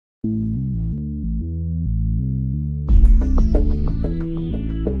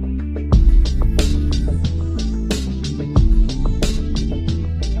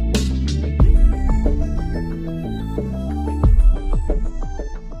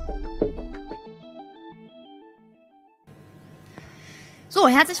So,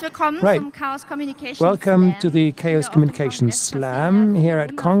 herzlich willkommen zum Chaos Communications Welcome to the Chaos Communications Slam here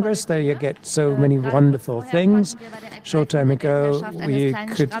at Congress. There you get so many wonderful things. Short time ago, we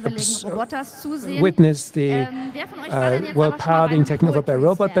could witness the world power being taken over by a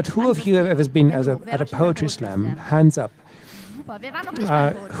robot. But who of you have ever been at a poetry slam? Hands up.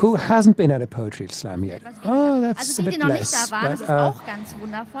 Who hasn't been at a poetry slam yet? Oh, that's a bit less. But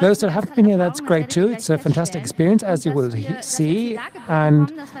those that haven't been here, that's great too. It's a fantastic experience, as you will see. And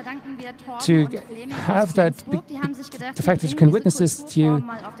to have that, the fact that you can witness this, you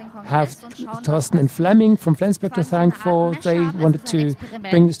have Thorsten and Fleming from Flensburg to thank for. They wanted to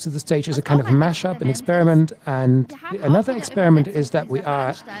bring this to the stage as a kind of mashup, an experiment. And another experiment is that we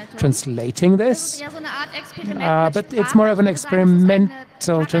are translating this. But it's more of an experimental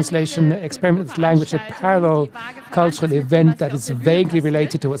translation, experiment with language, a parallel cultural event that is vaguely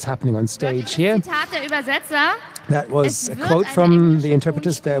related to what's happening on stage here. That was a quote from the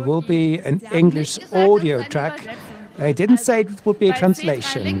interpreters. There will be an English audio track. I didn't say it would be a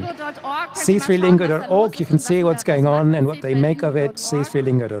translation. C3lingo.org, you can see what's going on and what they make of it.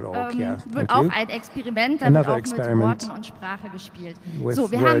 C3lingo.org, yeah. Thank you. Another experiment with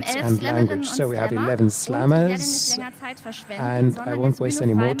words and language. So we have 11 slammers, and I won't waste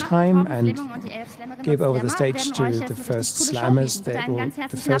any more time and give over the stage to the first slammers.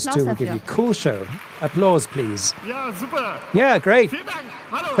 The first two will give you a cool show. Applause, please. Yeah, great.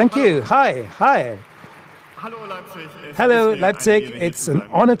 Thank you. Hi. Hello, Leipzig. It's an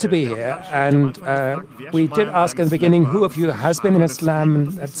honor to be here. And we did ask in the beginning who of you has been in a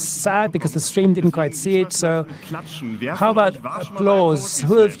slam. That's sad because the stream didn't quite see it. So how about applause?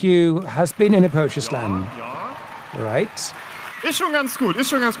 Who of you has been in a poetry slam? Right.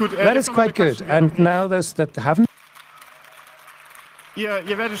 That is quite good. And now those that haven't, you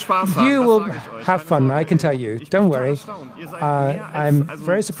will have fun, I can tell you. Don't worry. I'm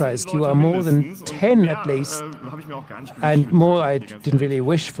very surprised. You are more than 10 at least, and more I didn't really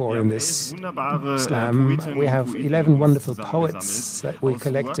wish for in this slam. We have 11 wonderful poets that we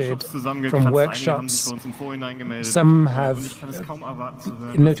collected from workshops. Some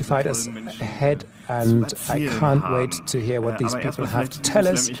have notified us ahead, and I can't wait to hear what these people have to tell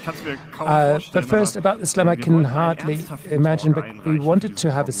us. But first, about the slam, I can hardly imagine, but we wanted to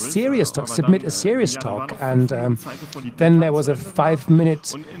have a serious talk, submit a serious talk, and then there was a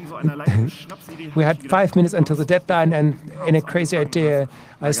 5-minute, we had 5 minutes until the deadline, and in a crazy idea,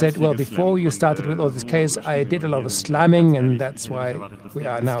 I said, well, before you started with all this chaos, I did a lot of slamming, and that's why we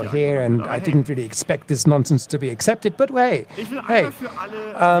are now here, and I didn't really expect this nonsense to be accepted, but hey,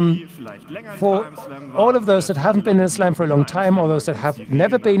 for all of those that haven't been in a slam for a long time, or those that have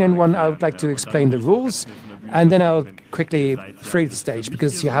never been in one, I would like to explain the rules. And then I'll quickly free the stage,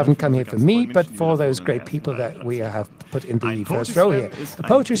 because you haven't come here for me, but for those great people that we have put in the first row here. The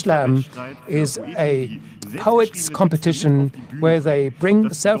Poetry Slam is a poets competition where they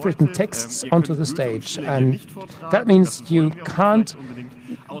bring self-written texts onto the stage. And that means you can't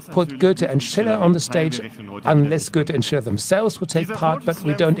put Goethe and Schiller on the stage unless Goethe and Schiller themselves will take part, but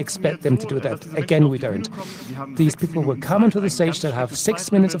we don't expect them to do that. Again, we don't. These people will come onto the stage. They'll have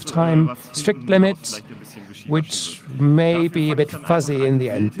 6 minutes of time, strict limits, which may be a bit fuzzy in the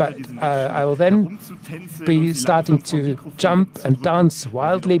end, but I will then be starting to jump and dance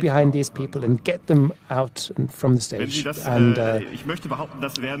wildly behind these people and get them out from the stage. And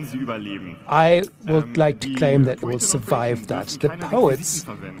I would like to claim that it will survive that. The poets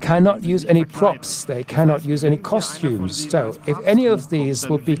cannot use any props. They cannot use any costumes. So if any of these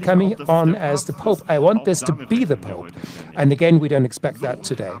will be coming on as the Pope, I want this to be the Pope. And again, we don't expect that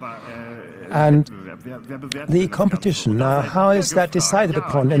today. And the competition, now, how is that decided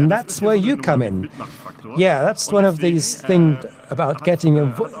upon? And that's where you come in. Yeah, that's one of these things about getting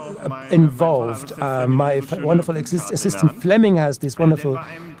involved. My wonderful assistant Fleming has these wonderful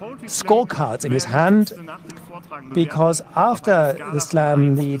scorecards in his hand, because after the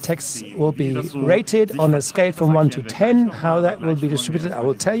slam, the text will be rated on a scale from 1 to 10. How that will be distributed, I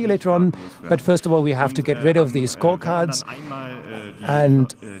will tell you later on. But first of all, we have to get rid of these scorecards.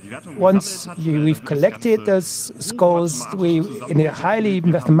 And once we've collected those scores, we, in a highly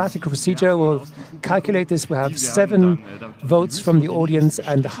mathematical procedure, will calculate this. We have 7 votes from the audience,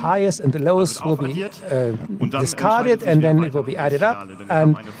 and the highest and the lowest will be discarded, and then it will be added up,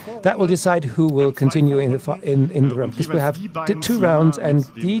 and that will decide who will continue in the round. Because we have 2 rounds, and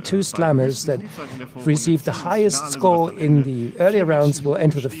the 2 slammers that receive the highest score in the earlier rounds will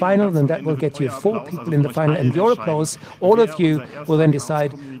enter the final, and that will get you 4 people in the final. And your applause, all of you, will then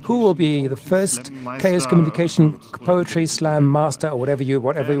decide who will be the first Chaos Communication Poetry Slam Master, or whatever you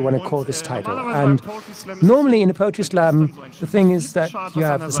want to call this title. And normally in a Poetry Slam, the thing is that you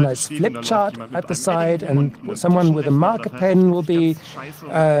have this nice flip chart at the side, and someone with a marker pen will be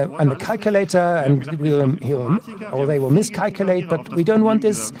and a calculator, and they will miscalculate, but we don't want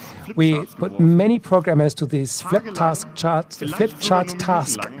this. We put many programmers to this flip chart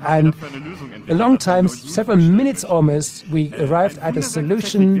task, and a long time, several minutes almost, we arrived at a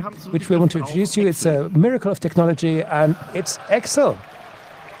solution which we want to introduce you. It's a miracle of technology, and it's Excel.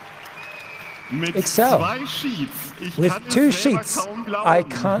 Excel. With 2 sheets. I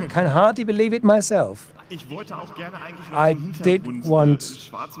can hardly believe it myself. I did want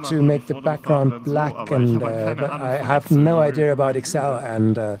to make the background black, but I have no idea about Excel,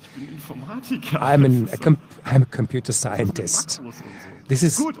 and I'm a computer scientist. This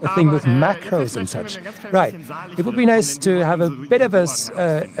is a thing with macros and such. Right. It would be nice to have a bit of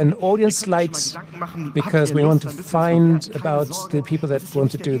an audience light, because we want to find about the people that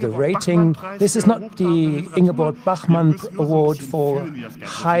want to do the rating. This is not the Ingeborg Bachmann Award for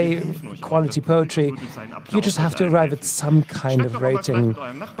high-quality poetry. You just have to arrive at some kind of rating.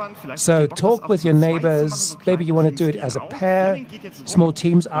 So talk with your neighbors. Maybe you want to do it as a pair. Small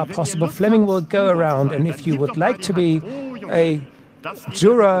teams are possible. Fleming will go around, and if you would like to be a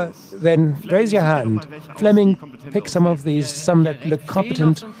juror, then raise your hand. Fleming, pick some that look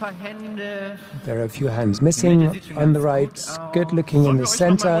competent. There are a few hands missing on the right, good looking in the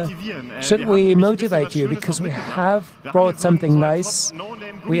center. Should we motivate you? Because we have brought something nice.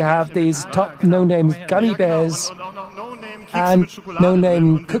 We have these top no-name gummy bears and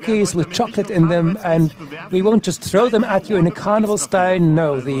no-name cookies with chocolate in them, and we won't just throw them at you in a carnival style.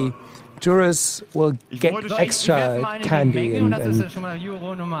 No, the jurors will get extra candy.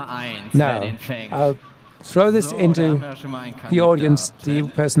 Now, I'll throw this into the audience. The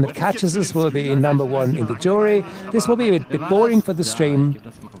person that catches this will be number 1 in the jury. This will be a bit boring for the stream.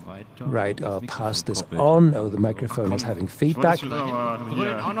 Right, I'll pass this on. Oh, the microphone is having feedback. Some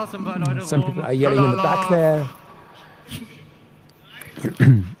people are yelling in the back there.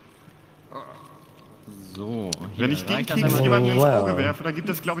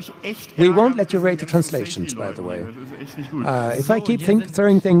 We won't let you rate the translations, by the way. If I keep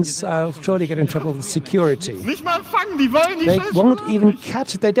throwing things, I'll surely get in trouble with security. They won't even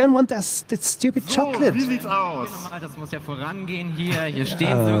catch it. They don't want that stupid chocolate. We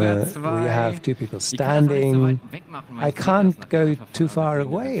have 2 people standing. I can't go too far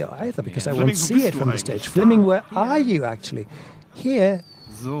away either, because I won't see it from the stage. Fleming, where are you actually? Here.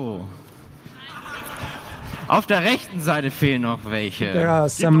 Auf der rechten Seite fehlen noch welche. There are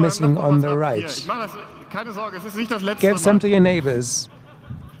some missing on the right. Give some to your neighbors.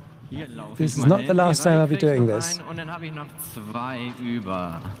 This is not the last time I'll be doing this.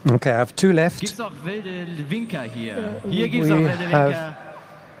 Okay, I have 2 left. Gibt's auch wilde Winker hier? Hier gibt's auch wilde Winker.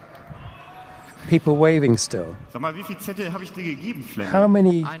 People waving still. How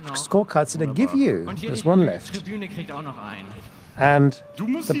many scorecards did I give you? There's 1 left. And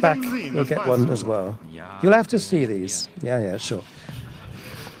the back will get 1 as well. You'll have to see these. Yeah, sure.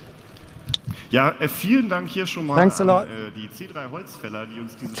 Thanks a lot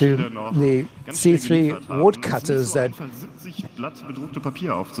to the C3 woodcutters that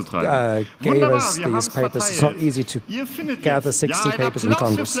gave us these papers. It's not easy to gather 60 papers in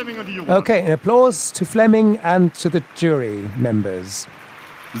Congress. Okay, an applause to Fleming and to the jury members.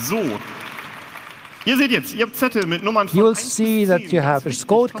 You will see that you have a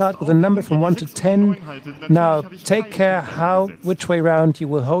scorecard with a number from 1 to 10. Now, take care which way round you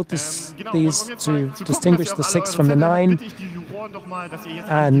will hold these to distinguish the 6 from the 9.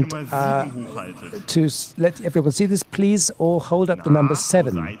 And to let everyone see this, please all hold up the number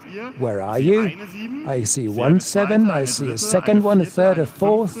 7. Where are you? I see 1 7. I see a second one, a third, a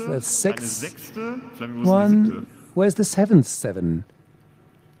fourth, a 6th one. Where's the 7th 7?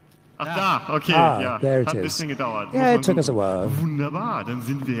 There it is. Yeah, it took us a while.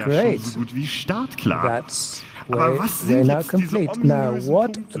 Great. That's we're now complete. Now,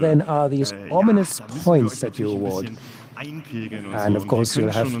 what then are these ominous points that you award? And of course,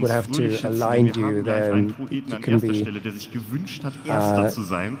 we'll have to align you there. You can be.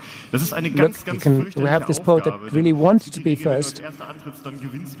 We have this poet that really wanted to be first,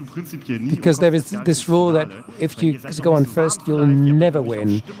 because there is this rule that if you go on first, you'll never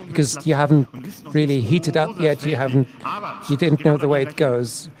win, because you haven't really heated up yet. You didn't know the way it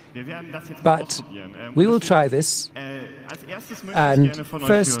goes. But we will try this. And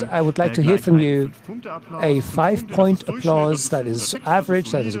first, I would like to hear from you a 5-point applause that is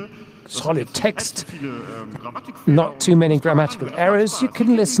average, that is solid text, not too many grammatical errors. You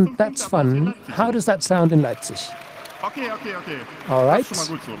can listen, that's fun. How does that sound in Leipzig? All right.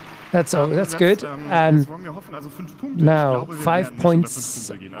 That's good. And now 5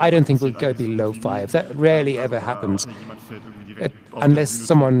 points. I don't think we'll go below 5. That rarely ever happens, unless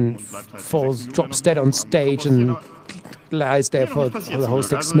someone drops dead on stage and lies there for the whole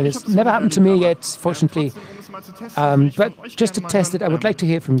 6 minutes. Never happened to me yet, fortunately. But just to test it, I would like to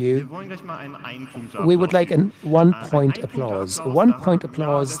hear from you. We would like a 1-point applause. A 1-point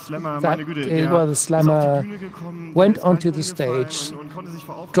applause that the slammer went onto the stage,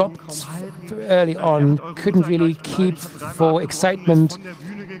 dropped early on, couldn't really keep for excitement,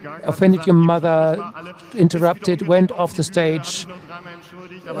 offended your mother, interrupted, went off the stage,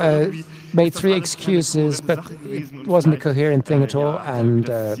 made 3 excuses, but it wasn't a coherent thing at all, and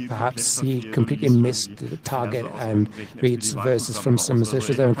perhaps he completely missed the target and reads verses from some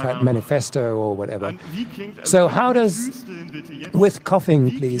Social Democrat manifesto or whatever. So how does, with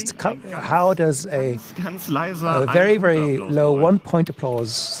coughing please, how does a very, very low 1-point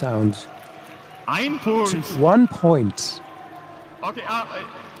applause sound? 1 point. Okay,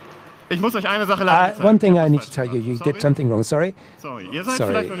 ich muss euch eine Sache sagen. One thing I need to tell you, you did something wrong. Sorry? Ihr seid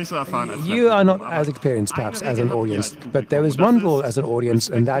vielleicht noch nicht so erfahren. You are not as experienced, perhaps, as an audience. But there is one rule as an audience,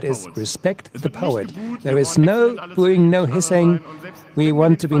 and that is respect the poet. There is no booing, no hissing. We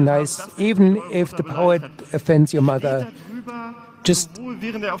want to be nice, even if the poet offends your mother. Just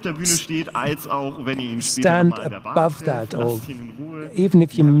stand above that, or even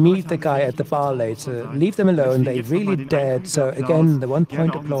if you meet the guy at the bar later, leave them alone, they really dared. So again, the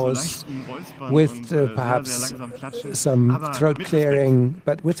 1-point applause with perhaps some throat clearing,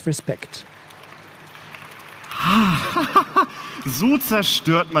 but with respect. So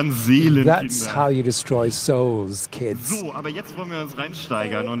zerstört man Seelen. That's how you destroy souls, kids. So, aber jetzt wollen wir uns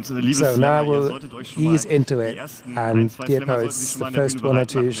reinsteigern und liebe So now Slammer, ihr we'll solltet euch schon mal ease into it, and zwei dear Slammer poets, sollten the sich first mal one or bereit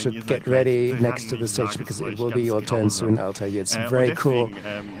two machen, should ihr get seid ready gleich next to the dran, stage, ich because sage it es will euch be your ganz turn soon, grausam. I'll tell you. It's Und very cool,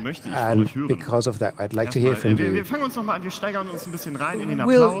 deswegen, möchte ich and euch hören. because of that, I'd like to hear from Wir you. fangen uns nochmal an, wir steigern uns ein bisschen rein in den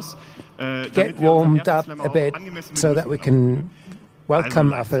We'll Applaus. Get warmed up a bit so that we can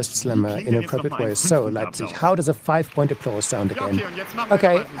welcome our first slammer in an appropriate way. So, Leipzig, how does a 5-point applause sound again?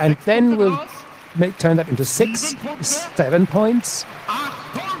 Okay, and then we'll turn that into 6, 7 points,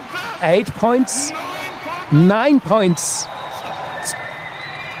 8 points, 9 points.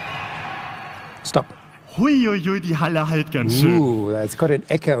 Stop. Huiuiui, die Halle halt ganz schön. Ooh, that's got an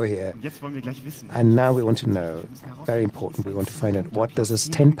echo here. Jetzt wollen wir gleich wissen. And now we want to know, very important, we want to find out, what does this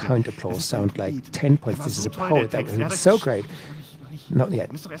 10-point applause sound like? 10 points, this is a poet, that was so great. Not yet.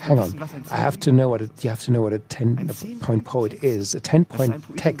 Hang on. I have to know what you have to know what a 10-point poet is. A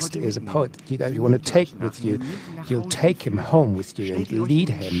 10-point text is a poet that you want to take with you. You'll take him home with you and lead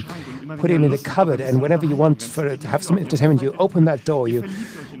him, put him in the cupboard, and whenever you want to have some entertainment, you open that door. You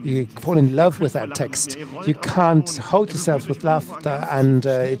fall in love with that text. You can't hold yourself with laughter, and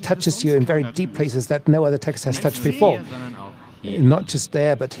it touches you in very deep places that no other text has touched before. Not just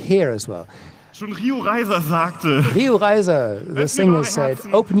there, but here as well. Schon Rio Reiser sagte. Rio Reiser, the singer, said,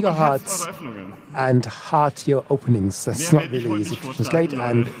 open your hearts and heart your openings. That's not really easy to translate.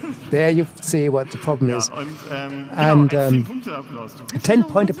 And there you see what the problem is. And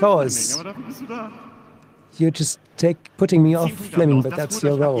 10-point applause. You're just putting me off, Fleming, but that's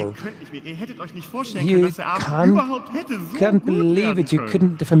your role. You can't believe it. You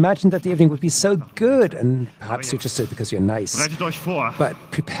couldn't have imagined that the evening would be so good. And perhaps you just said because you're nice. But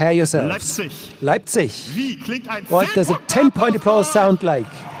prepare yourselves. Leipzig. What does a 10-point applause sound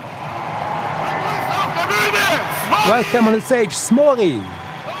like? Welcome on the stage, Smori.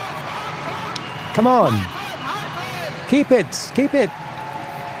 Come on. Keep it. Keep it.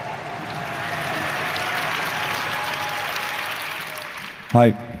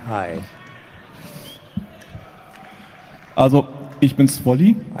 Hi. Hi. Also, ich bin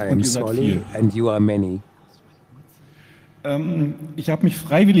Swolly. I am Swolly and you are many. Ich habe mich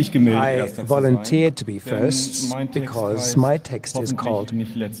freiwillig gemeldet. I volunteered to be first because my text is called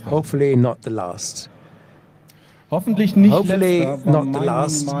Hopefully Not the Last. Hoffentlich nicht Hopefully letzter, not the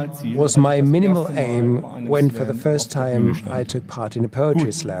last was my minimal aim when for the first time I took part in a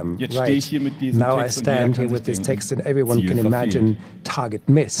poetry slam. Right. Now I stand here with this text and everyone can imagine target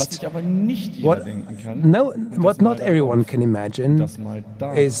missed. What not everyone can imagine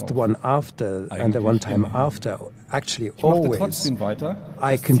is the one after and the one time after. Actually, always.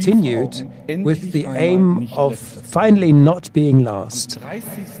 I continued with the aim of finally not being last.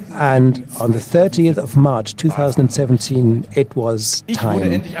 And on the 30th of March 2017, it was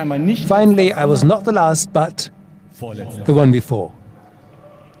time. Finally, I was not the last, but the one before.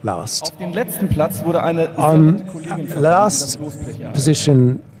 last. Den letzten Platz wurde eine On last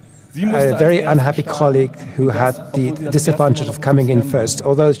position, a very unhappy colleague who had the disadvantage of coming in first.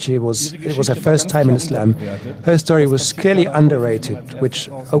 Although it was her first time in Islam, her story was clearly underrated, which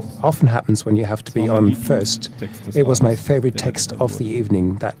often happens when you have to be on first. It was my favorite text of the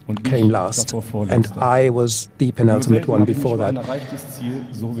evening that came last, and I was the penultimate one before that.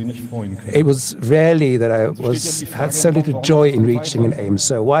 It was rarely that I had so little joy in reaching an aim.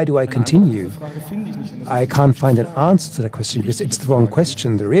 So why do I continue? I can't find an answer to that question because it's the wrong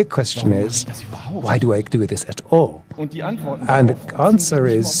question. The real question is, why do I do this at all? And the answer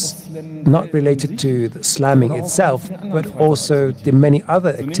is not related to the slamming itself, but also the many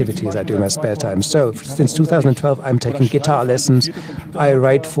other activities I do in my spare time. So since 2012, I'm taking guitar lessons. I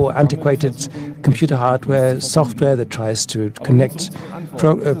write for antiquated computer hardware, software that tries to connect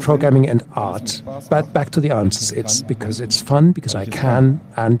programming and art. But back to the answers. It's because it's fun, because I can,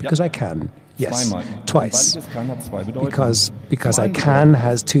 and because I can. Yes, twice. Because I can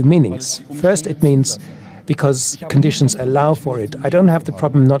has two meanings. First, it means because conditions allow for it. I don't have the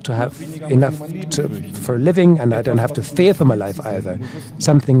problem not to have enough for a living, and I don't have to fear for my life either.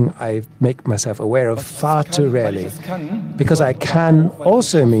 Something I make myself aware of far too rarely. Because I can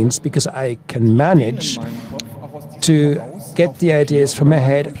also means because I can manage to get the ideas from my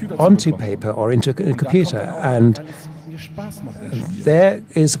head onto paper or into a computer, and there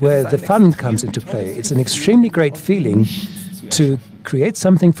is where the fun comes into play. It's an extremely great feeling to create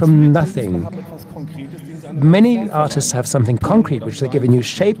something from nothing. Many artists have something concrete which they give a new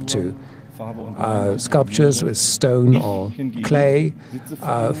shape to. Sculptures with stone or clay,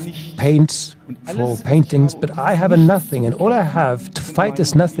 paint for paintings, but I have a nothing, and all I have to fight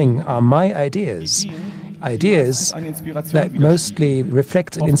this nothing are my ideas. Ideas that mostly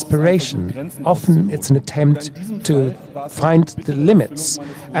reflect an inspiration. Often it's an attempt to find the limits,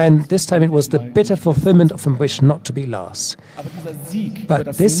 and this time it was the bitter fulfillment of a wish not to be lost.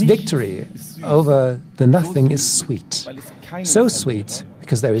 But this victory over the nothing is sweet. So sweet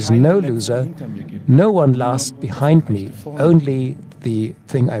because there is no loser, no one last behind me, only the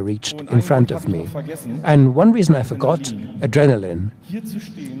thing I reached in front of me. And one reason I forgot, adrenaline.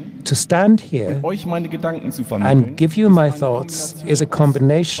 To stand here and give you my thoughts is a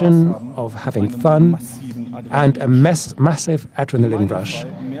combination of having fun and a massive adrenaline rush.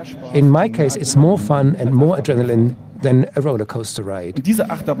 In my case, it's more fun and more adrenaline than a roller coaster ride.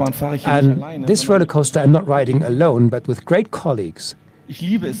 And this roller coaster I'm not riding alone, but with great colleagues.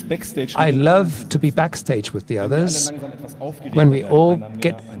 I love to be backstage with the others when we all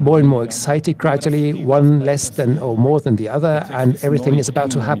get more and more excited gradually, one less than or more than the other, and everything is about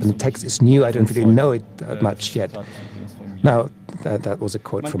to happen. The text is new, I don't really know it much yet. Now, that was a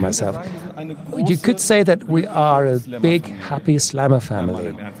quote from myself. You could say that we are a big, happy Slammer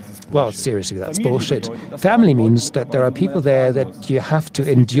family. Well, seriously, that's bullshit. Family means that there are people there that you have to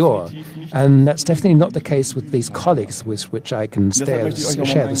endure. And that's definitely not the case with these colleagues with which I can share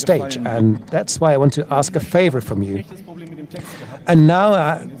the stage. And that's why I want to ask a favor from you. And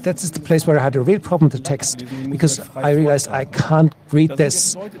now that is the place where I had a real problem with the text, because I realized I can't read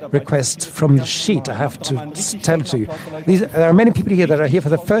this request from the sheet. I have to tell it to you. There are many people here that are here for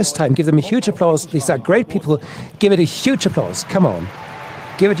the first time. Give them a huge applause. These are great people. Give it a huge applause. Come on.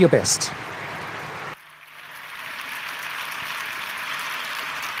 Give it your best.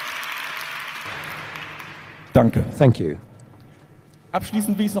 Danke. Thank you.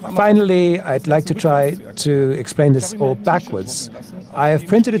 Finally, I'd like to try to explain this all backwards. I have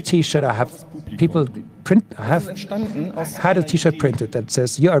printed a T-shirt. I have had a T-shirt printed that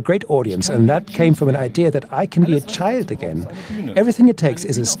says, "You are a great audience," and that came from an idea that I can be a child again. Everything it takes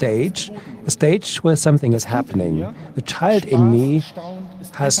is a stage where something is happening. The child in me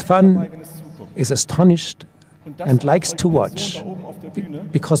has fun, is astonished, and likes to watch,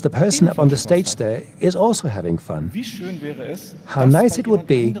 because the person up on the stage there is also having fun. How nice it would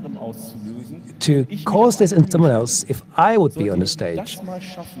be to cause this in someone else if I would be on the stage.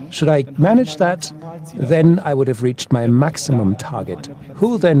 Should I manage that, then I would have reached my maximum target.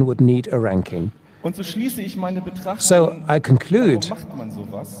 Who then would need a ranking? So I conclude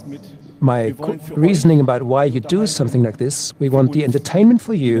my reasoning about why you do something like this. We want the entertainment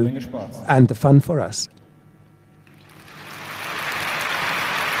for you and the fun for us.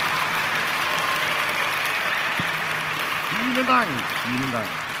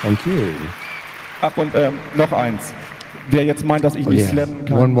 Thank you. Ach, und noch eins. Wer jetzt meint, dass ich nicht slammen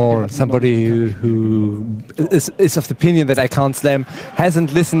kann. One more. Somebody who is of the opinion that I can't slam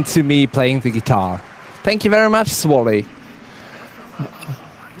hasn't listened to me playing the guitar. Thank you very much, Swally.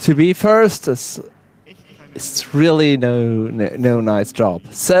 To be first, it's really no nice job.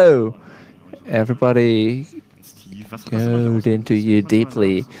 So everybody go into you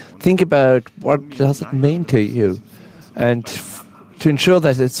deeply. Think about what does it mean to you, and to ensure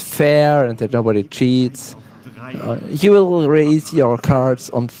that it's fair and that nobody cheats, you will raise your cards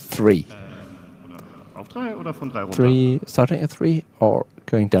on 3. 3, starting at 3 or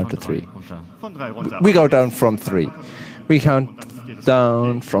going down to 3? We go down from 3. We count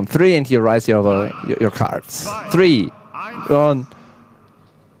down from 3 and you raise your cards. 3, 1.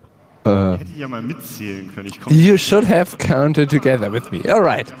 You should have counted together with me. All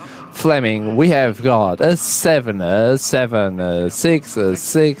right. Fleming, we have got a 7, a 7, a 6, a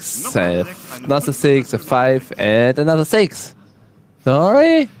 6, another 6, a 5, and another 6.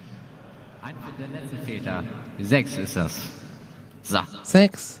 Sorry? Fehler. 6 ist das. So.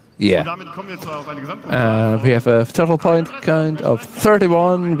 6? Yeah. We have a total point count of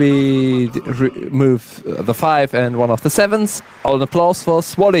 31. We remove the 5 and one of the 7s. All an applause for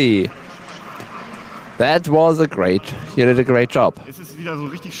Swally. That was you did a great job.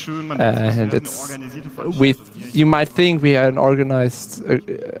 And you might think we are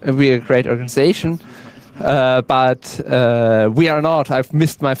we are a great organization, but we are not. I've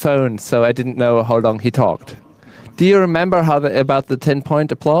missed my phone, so I didn't know how long he talked. Do you remember about the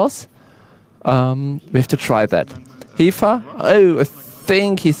 10-point applause? We have to try that. Hifa? Oh, I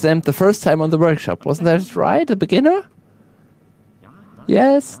think he slammed the first time on the workshop. Wasn't that right? A beginner?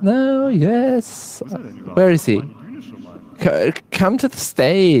 Yes, no, yes. Where is he? Come to the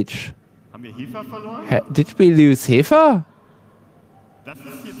stage. Did we lose Hifa?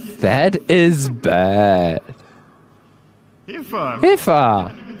 That is bad.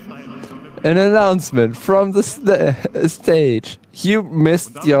 Hifa! An announcement from the stage. You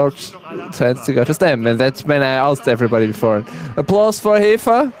missed your chance to go to STEM, and that's when I asked everybody before. Applause for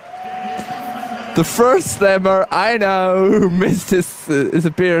Hifa. The first slammer I know who missed his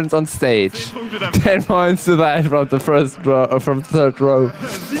appearance on stage. 10 points to that from the first row, from the third row.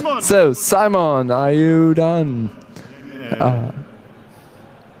 So, Simon, are you done?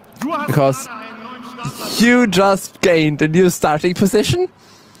 Because you just gained a new starting position.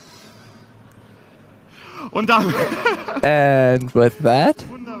 And with that,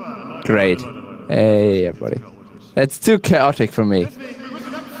 great. Hey, everybody. That's too chaotic for me.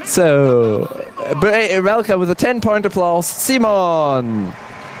 So, welcome with a 10-point applause, Simon!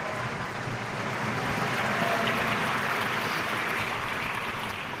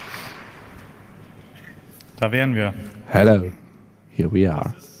 Da wären wir. Hello, here we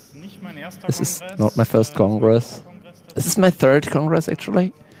are. This is not my first Congress. This is my third Congress,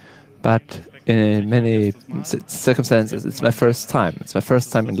 actually. But in many circumstances, it's my first time. It's my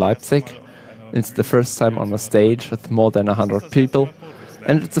first time in Leipzig. It's the first time on a stage with more than 100 people.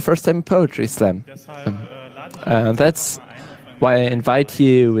 And it's the first time in Poetry Slam. And that's why I invite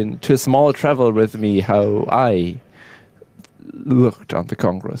you into a small travel with me, how I looked on the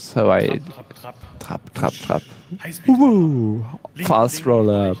Congress, how I trap. Woo! Fast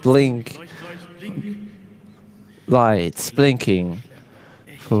roller, blink, lights, blinking,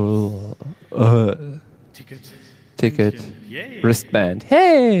 full, ticket, wristband.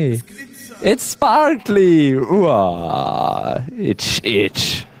 Hey! It's sparkly! Ooh,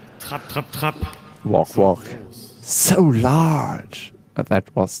 itch. Trap. Walk. So large. That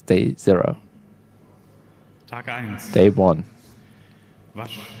was day 0. Tag 1. Day 1.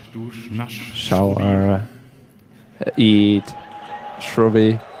 Wasch, dusch, nasch. Shower, eat,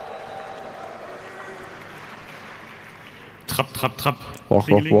 shrubby. Trap.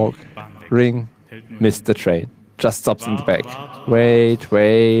 Walk. Ring, missed the train. Just stops in the back. Wait.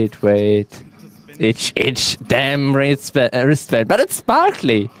 Itch. Damn wristband. But it's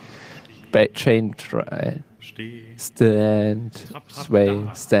sparkly. Train, stand, sway,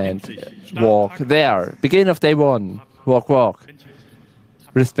 stand, walk. There. Begin of day 1. Walk.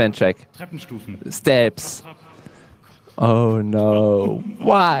 Wristband check. Steps. Oh no.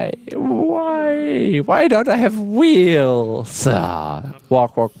 Why? Why don't I have wheels?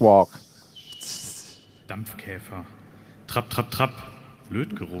 Walk. Dampfkäfer. Trap.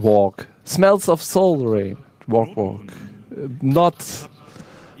 Blödgeruch. Walk. Smells of soldering. Walk. Not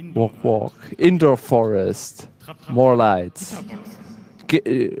walk. Indoor forest. More lights.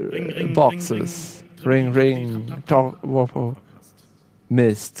 Boxes. Ring. Walk.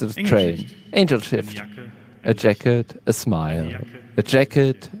 Missed the train. Angel shift. A jacket, a smile. A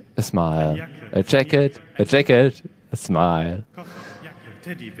jacket, a smile. A jacket, a smile.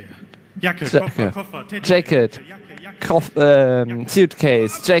 Jacket,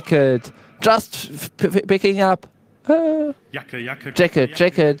 suitcase, jacket, just picking up.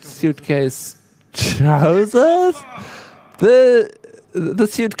 Jacket, suitcase, Trousers? The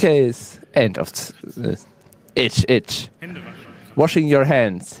suitcase. End of itch. Washing your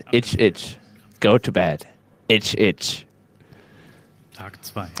hands. Itch. Go to bed. Itch. Tag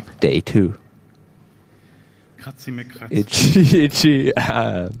 2. Day 2. Kratzi mit Kratz. Itchy.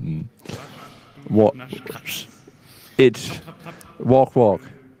 Itch. Walk.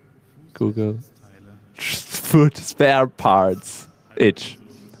 Google. Foot spare parts. Itch.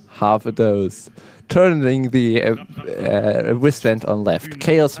 Half a dose. Turning the wristband on left.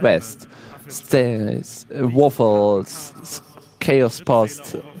 Chaos West. Stairs. Waffles. Chaos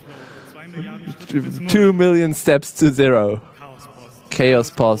Post. 2 million steps to 0. Chaos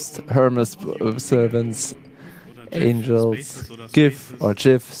Post. Hermes servants. Angels. GIF or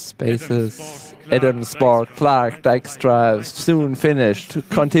GIF. Spaces. Adam Spark. Clark. Dijkstra. Soon finished.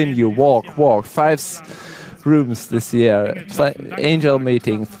 Continue. Walk. 5 rooms this year. Angel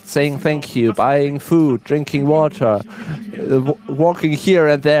meeting. Saying thank you. Buying food. Drinking water. Walking here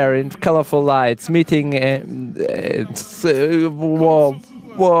and there in colorful lights. Meeting. So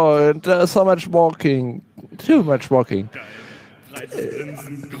much walking. Too much walking.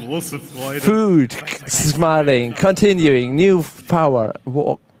 Food. Smiling. Continuing. New power.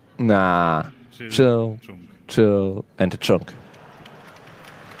 Walk. Nah. Chill. And a chunk.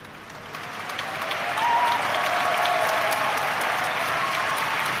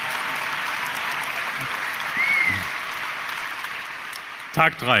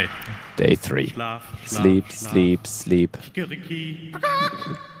 Tag 3. Day 3. Sleep.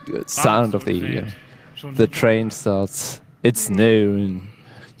 Sound of the train starts. It's noon.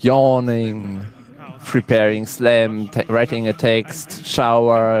 Yawning. Preparing slam. Writing a text.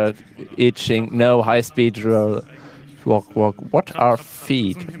 Shower. Itching. No high-speed drill. Walk. What are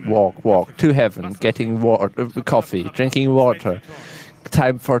feet? Walk. To heaven. Getting water. Coffee. Drinking water.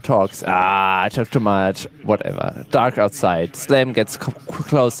 Time for talks. I talk too much. Whatever. Dark outside. Slam gets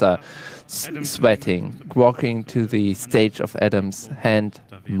closer. Sweating. Walking to the stage of Adam's hand,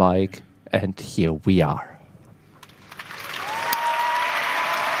 mic, and here we are.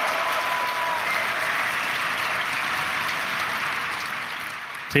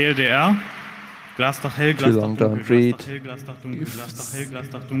 TLDR. Glasdach hell, Too long, don't read. Glasdach dunkel,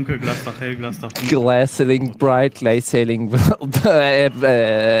 Glasdach hell, Glasdach dunkel. Glass ceiling, bright, glass ceiling,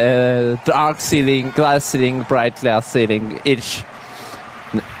 dark ceiling, glass ceiling, bright glass ceiling. Itch.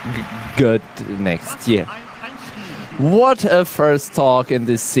 Good next year. What a first talk in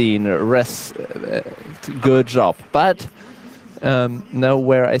this scene. Good job. But now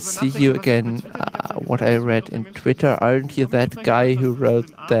where I see you again, what I read in Twitter, aren't you that guy who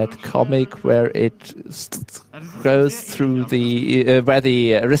wrote that comic where it goes through the where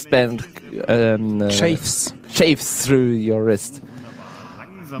the wristband chafes through your wrist?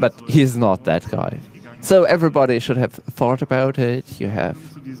 But he's not that guy. So everybody should have thought about it. You have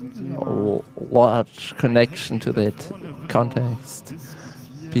a large connection to that context.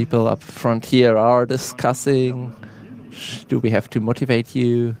 People up front here are discussing. Do we have to motivate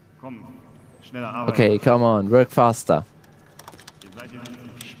you? Okay, come on, work faster.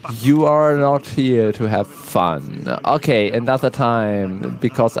 You are not here to have fun. Okay, another time,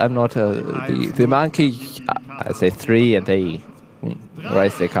 because I'm not the monkey. I say 3 and they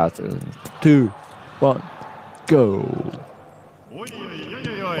raise their cards. 2, 1, go.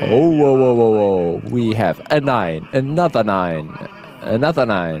 Oh, whoa. We have a 9, another 9, another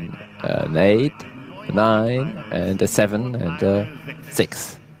 9, an 8, a 9, and a 7, and a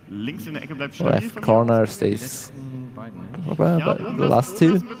 6. Left corner stays. But the last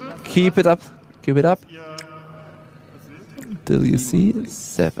 2. Keep it up. Till you see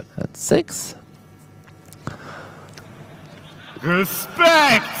 7 and 6.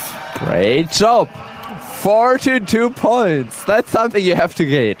 Respect! Great job! 42 points. That's something you have to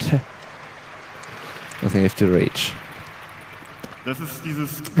get. Something you have to reach. That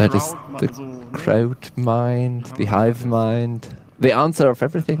is the crowd mind, the hive mind, the answer of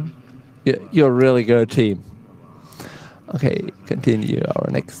everything. You're a really good team. Okay, continue. Our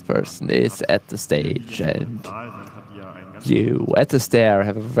next person is at the stage, and you at the stair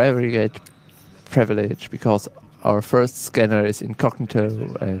have a very good privilege because our first scanner is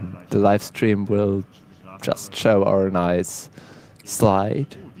incognito, and the live stream will just show our nice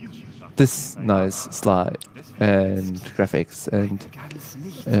slide. This nice slide and graphics and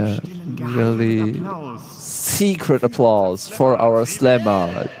really secret applause for our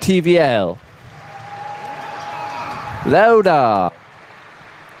slammer, TVL. Louder!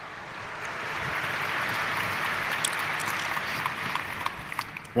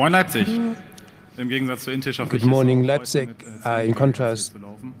 Leipzig. Good morning, Leipzig. In contrast,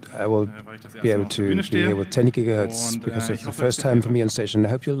 I will be able to be here with 10 gigahertz because it's the first time for me on stage, and I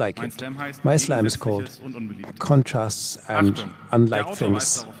hope you like it. My slam is called Contrasts and Unlike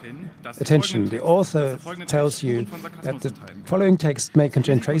Things. Attention, the author tells you that the following text may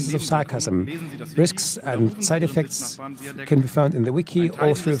contain traces of sarcasm. Risks and side effects can be found in the wiki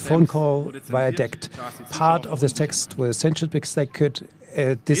or through a phone call via DECT. Part of this text was essential because they could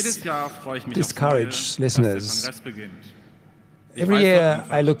discourage listeners. Every year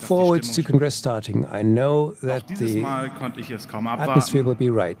I look forward to Congress starting. I know that the atmosphere will be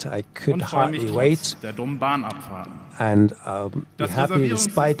right. I could hardly wait, and I'll be happy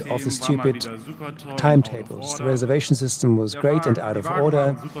despite of the stupid timetables. The reservation system was great and out of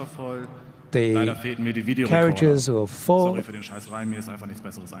order. The carriages were full.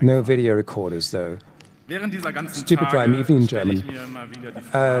 No video recorders, though. Stupid rhyme, even in German.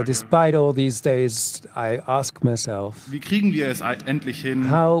 Despite all these days, I ask myself,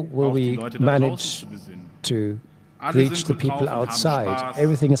 how will we manage to reach the people outside?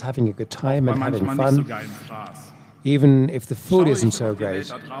 Everything is having a good time and having fun, even if the food isn't so great.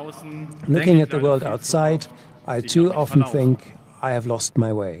 Looking at the world outside, I too often think I have lost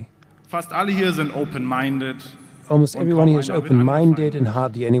my way. Almost everyone here is open-minded, and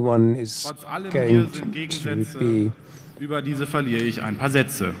hardly anyone is going to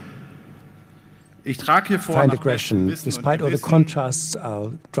find aggression. Despite all the contrasts,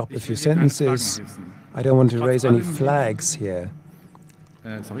 I'll drop a few sentences. I don't want to raise any flags here.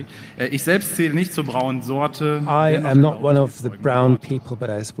 I am not one of the brown people,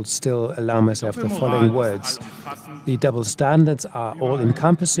 but I will still allow myself the following words. The double standards are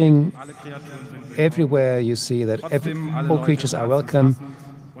all-encompassing. Everywhere you see that all creatures are welcome,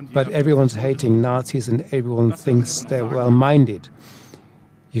 but everyone's hating Nazis and everyone thinks they're well-minded.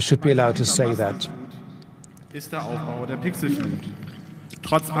 You should be allowed to say that. The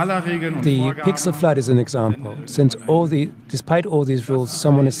pixel flood is an example. Despite all these rules,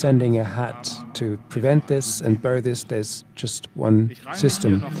 someone is sending a hat to prevent this and bury this. There's just one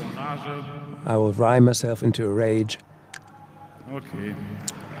system. I will rhyme myself into a rage.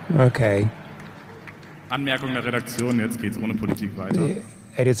 Okay. The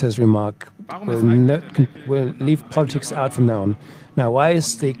editor's remark will leave politics out from now on. Now, why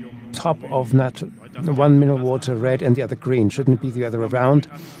is the top of one mineral water red and the other green? Shouldn't it be the other way around?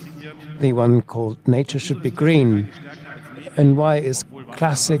 The one called nature should be green. And why is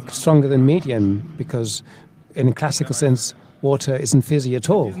classic stronger than medium? Because in a classical sense, water isn't fizzy at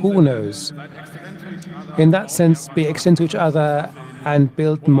all. Who knows? In that sense, be extend to each other and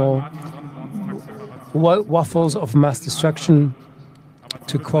build more waffles of mass destruction.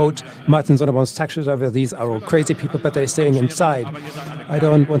 To quote Martin Sonneborn's taxes over, these are all crazy people, but they're staying inside. I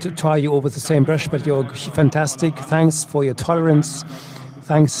don't want to tar you all with the same brush, but you're fantastic. Thanks for your tolerance.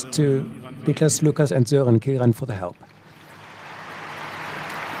 Thanks to Niklas, Lukas, and Sören Kilran for the help.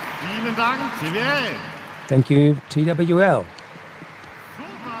 Thank you, TWL.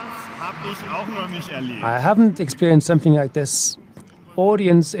 I haven't experienced something like this.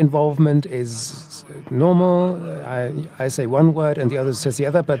 Audience involvement is normal. I say one word and the other says the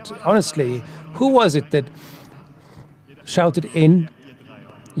other, but honestly, who was it that shouted in?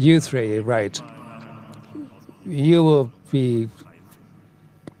 You three, right. You will be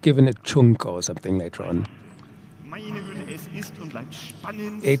given a chunk or something later on.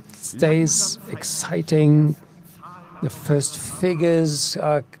 It stays exciting. The first figures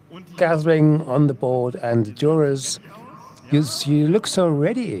are gathering on the board, and the jurors, you look so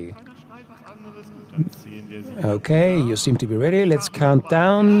ready. Okay, you seem to be ready. Let's count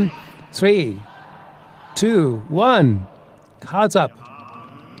down. 3, 2, 1. Cards up.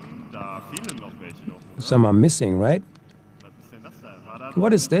 Some are missing, right?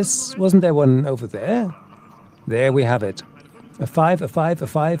 What is this? Wasn't there one over there? There we have it. A 5, a 5, a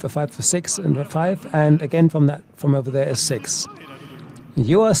 5, a 5 for 6, and a 5, and again from over there a 6.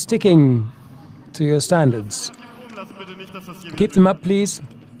 You are sticking to your standards. Keep them up, please.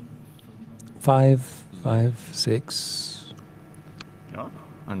 5, 5, 6.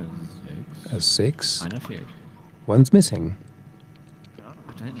 A 6. One's missing.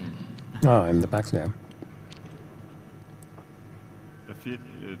 Oh, in the back there.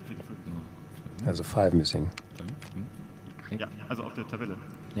 There's a 5 missing. Ja, also auf der Tabelle.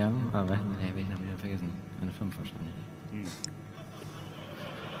 Ja, aber ich habe wieder vergessen. Eine 5 wahrscheinlich.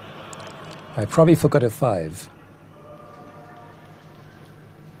 I probably forgot a 5.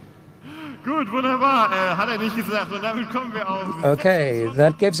 Gut, wunderbar. Hat er nicht gesagt. Und damit kommen wir auf. Okay,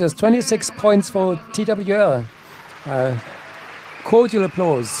 that gives us 26 points for TWL. Cordial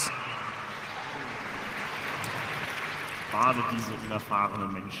applause. Bade diese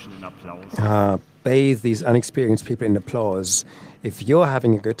unerfahrenen Menschen in Applaus. Bathe these unexperienced people in applause. If you're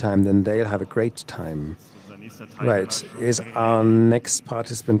having a good time, then they'll have a great time. Right, is our next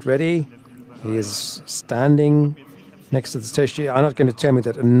participant ready? He is standing next to the stage. You're not going to tell me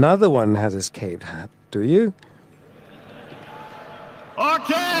that another one has escaped, do you?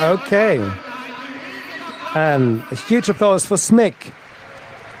 Okay! Okay. And a huge applause for Smick.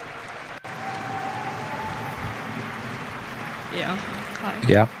 Yeah.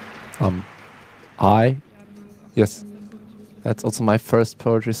 Yeah. Yes. That's also my first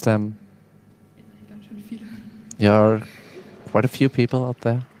poetry slam. There are quite a few people out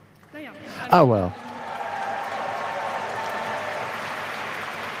there. Oh well.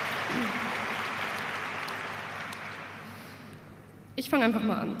 Ich fange einfach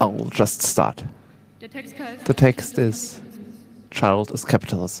mal an. I'll just start. Der Text heißt, The text is Child is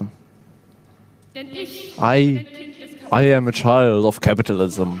Capitalism. denn ich, I am a child of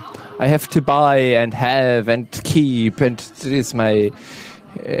capitalism. I have to buy and have and keep, and it is my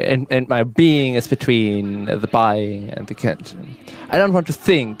and my being is between the buying and the cat. I don't want to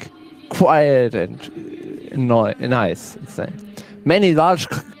think, quiet and nice. Many large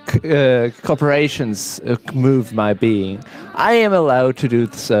corporations move my being. I am allowed to do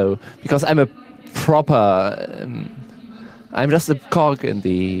so because I'm a proper. I'm just a cog in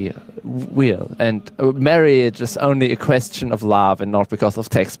the wheel, and marriage is only a question of love and not because of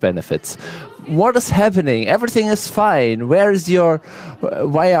tax benefits. What is happening? Everything is fine. Where is your?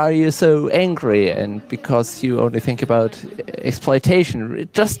 Why are you so angry? And because you only think about exploitation.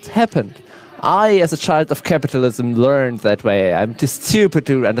 It just happened. I, as a child of capitalism, learned that way. I'm too stupid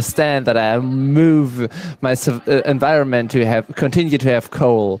to understand that I move my environment to continue to have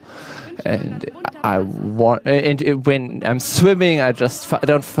coal. And when I'm swimming, I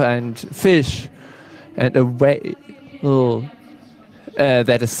don't find fish, and a whale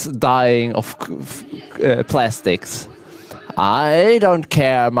that is dying of plastics. I don't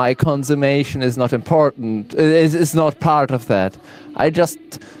care. My consummation is not important. It's not part of that. I just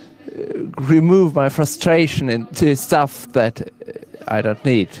remove my frustration into stuff that I don't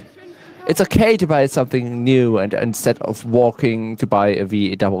need. It's okay to buy something new and instead of walking to buy a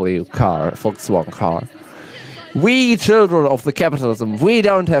VW car, a Volkswagen car. We children of the capitalism, we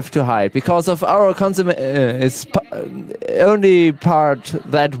don't have to hide because of our it's only part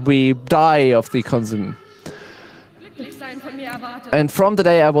that we die of the consumption. And from the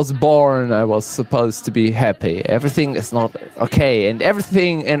day I was born, I was supposed to be happy. Everything is not okay, and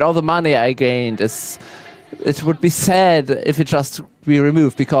everything and all the money I gained is. It would be sad if it just be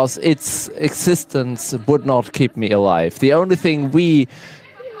removed because its existence would not keep me alive. The only thing we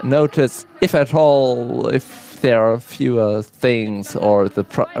notice, if at all, if there are fewer things or the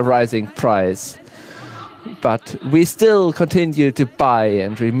rising price, but we still continue to buy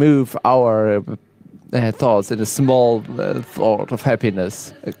and remove our thoughts in a small thought of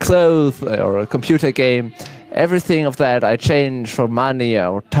happiness, a clothes or a computer game. Everything of that I change for money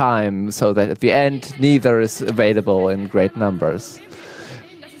or time so that at the end neither is available in great numbers.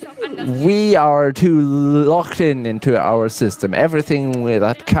 We are too locked into our system. Everything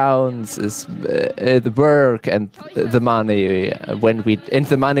that counts is the work and the money.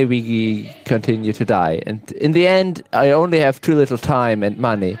 The money we continue to die. And in the end, I only have too little time and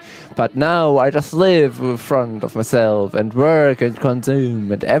money. But now I just live in front of myself and work and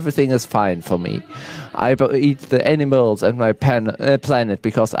consume, and everything is fine for me. I eat the animals and my planet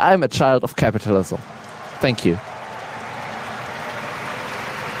because I'm a child of capitalism. Thank you.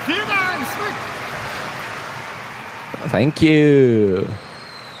 Thank you.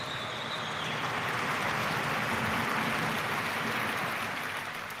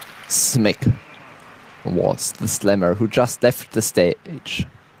 Smick was the slammer who just left the stage.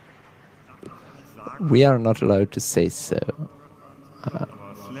 We are not allowed to say so,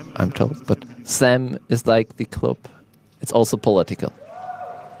 I'm told, but slam is like the club. It's also political.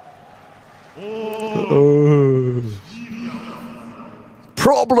 Oh.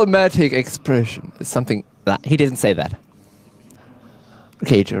 Problematic expression is something that he didn't say that.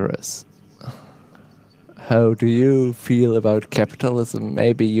 Okay, jurors. How do you feel about capitalism?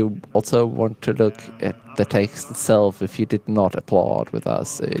 Maybe you also want to look at the text itself if you did not applaud with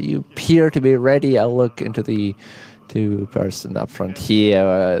us. You appear to be ready. I'll look into the two person up front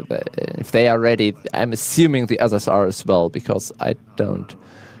here. If they are ready, I'm assuming the others are as well, because I don't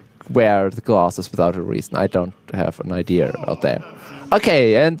wear the glasses without a reason. I don't have an idea out there.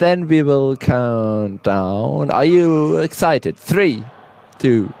 Okay, and then we will count down. Are you excited? 3,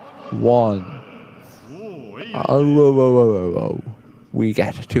 2, 1. Oh, whoa, whoa, whoa, whoa, whoa. We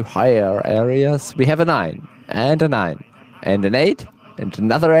get to higher areas. We have a 9 and a 9. and an 8, and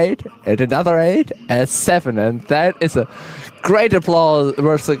another 8, and another 8, and 7. And that is a great applause,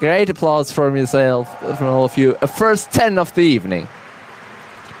 worth a great applause from yourself, from all of you. A first 10 of the evening.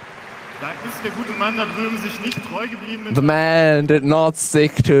 The man did not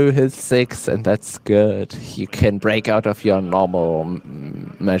stick to his 6, and that's good. You can break out of your normal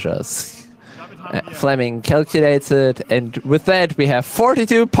measures. Fleming calculates it, and with that we have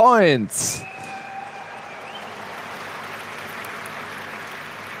 42 points.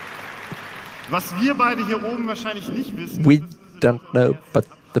 We don't know, but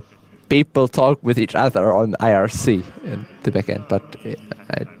the people talk with each other on IRC in the backend, but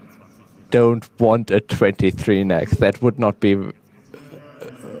I don't want a 23 next. That would not be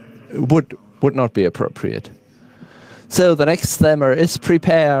would not be appropriate. So the next slammer is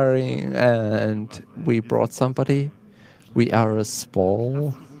preparing, and we brought somebody. We are a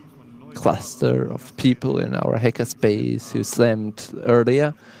small cluster of people in our hackerspace who slammed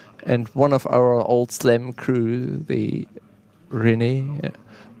earlier, and one of our old slam crew, the René,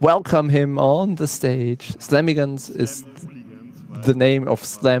 welcome him on the stage. Slamigans is the name of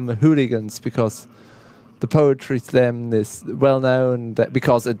slam hooligans because the poetry slam is well known that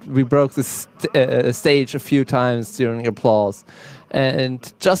because we broke this stage a few times during applause.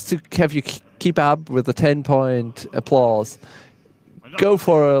 And just to have you keep up with the 10-point applause, go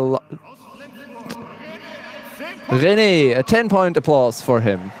for René, a 10-point applause for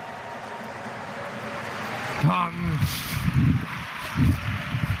him.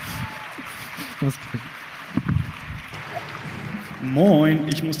 Moin,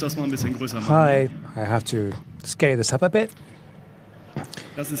 ich muss das mal ein bisschen größer machen. Hi, I have to scale this up a bit.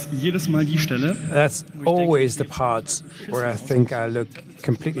 Das ist jedes Mal die Stelle. That's always the part where I think I look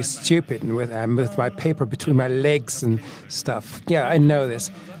completely stupid and with my paper between my legs and stuff. Yeah, I know this.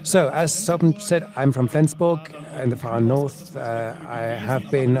 So, as Soben said, I'm from Flensburg in the far north. I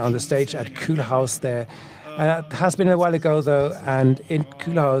have been on the stage at Kühlhaus there. It has been a while ago though, and in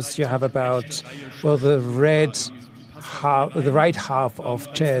Kühlhaus you have about, well, the right half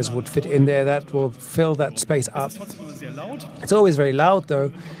of chairs would fit in there. That will fill that space up. It's always very loud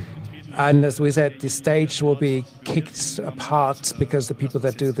though, and as we said, the stage will be kicked apart because the people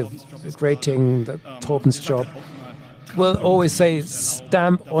that do the grating, the Torben's job, will always say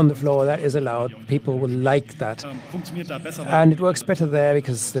stamp on the floor. That is allowed. People will like that, and it works better there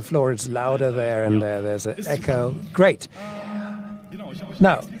because the floor is louder there, and there's an echo. Great.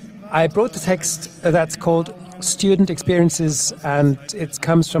 Now, I brought the text that's called Student Experiences, and it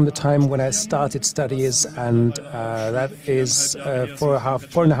comes from the time when I started studies, and that is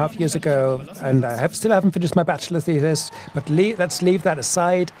 4.5 years ago, and I still haven't finished my bachelor thesis, but let's leave that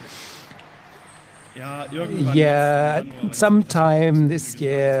aside. Yeah, sometime this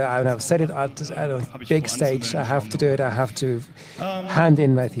year, I've said it at a big stage, I have to do it, I have to hand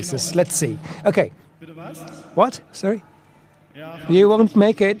in my thesis. Let's see. Okay. What? Sorry? You won't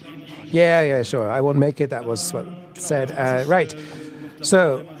make it? Yeah, sure. I won't make it. That was what said. Right.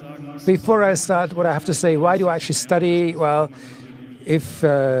 So, before I start, what I have to say, why do I actually study? Well, if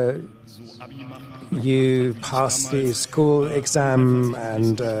you pass the school exam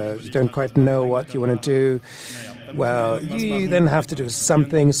and you don't quite know what you want to do, well, you then have to do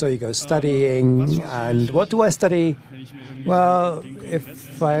something, so you go studying. And what do I study? Well,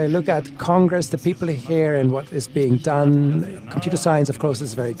 if I look at Congress, the people here and what is being done, computer science, of course,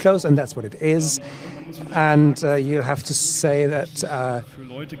 is very close, and that's what it is. And you have to say that,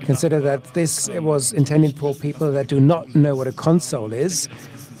 consider that this was intended for people that do not know what a console is.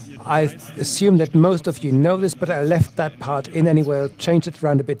 I assume that most of you know this, but I left that part in anyway. I'll change it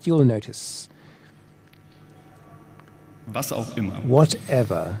around a bit, you'll notice. Was auch immer.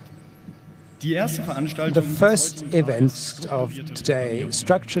 Whatever. The first event of today,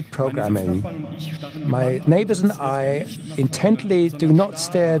 structured programming. My neighbors and I intently do not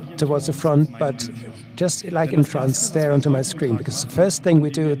stare towards the front, but just like in France, stare onto my screen, because the first thing we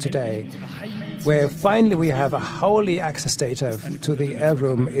do today, where finally we have a wholly access data to the air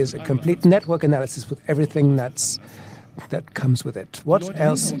room, is a complete network analysis with everything that comes with it. What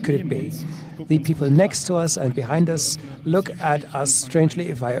else could it be? The people next to us and behind us look at us strangely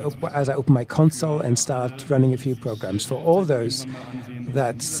as I open my console and start running a few programs. For all those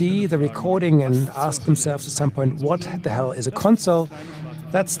that see the recording and ask themselves at some point, what the hell is a console?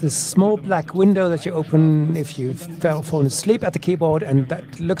 That's this small black window that you open if you've fallen asleep at the keyboard, and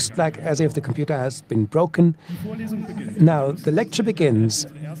that looks like as if the computer has been broken. Now, the lecture begins.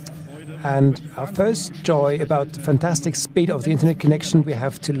 And our first joy about the fantastic speed of the internet connection, we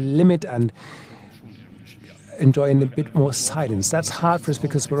have to limit and enjoy in a bit more silence. That's hard for us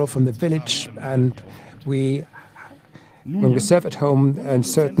because we're all from the village, and we when we surf at home and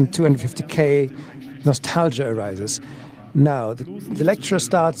certain 250K nostalgia arises. Now, the lecture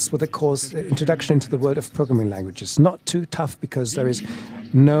starts with a course, Introduction into the World of Programming Languages. Not too tough because there is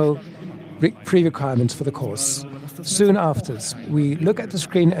no pre-requirements for the course. Soon after, we look at the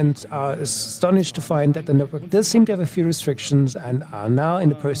screen and are astonished to find that the notebook does seem to have a few restrictions and are now in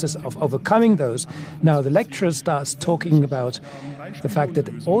the process of overcoming those. Now, the lecturer starts talking about the fact that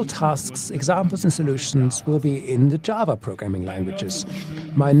all tasks, examples, and solutions will be in the Java programming languages.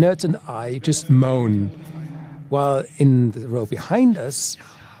 My nerds and I just moan, while in the row behind us,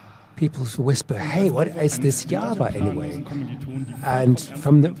 people whisper, "Hey, what is this Java anyway?" And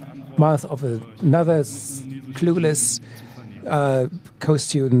from the mouth of another clueless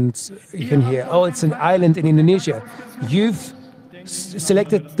co-student, you can hear, "Oh, it's an island in Indonesia. You've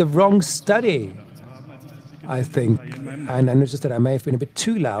selected the wrong study," I think. And I noticed that I may have been a bit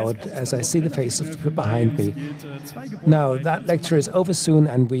too loud as I see the face of the people behind me. Now, that lecture is over soon,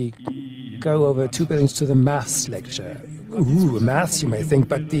 and we go over 2 buildings to the maths lecture. Ooh, maths, you may think,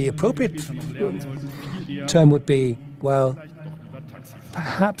 but the appropriate term would be, well,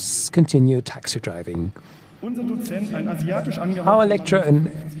 perhaps continue taxi driving. Our lecturer,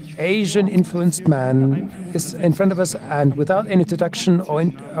 an Asian-influenced man, is in front of us, and without any introduction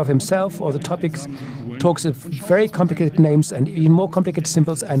of himself or the topics, talks of very complicated names and even more complicated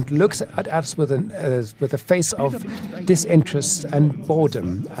symbols, and looks at us with a face of disinterest and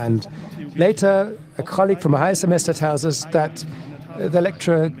boredom. And later, a colleague from a higher semester tells us that the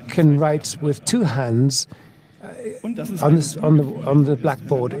lecturer can write with 2 hands on the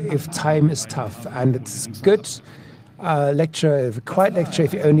blackboard if time is tough, and it's good lecture, quiet lecture,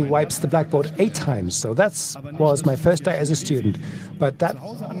 if he only wipes the blackboard 8 times. So that was my first day as a student, but that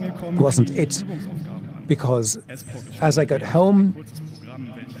wasn't it, because as I got home,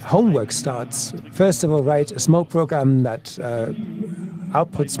 homework starts. First of all, write a small program that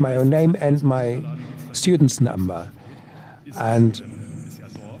outputs my own name and my student's number. And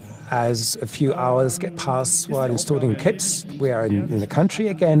as a few hours get past while installing kits, we are in the country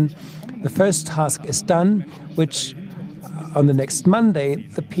again. The first task is done, which on the next Monday,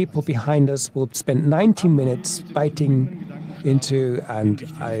 the people behind us will spend 90 minutes biting into, and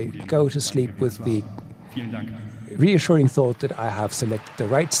I go to sleep with the reassuring thought that I have selected the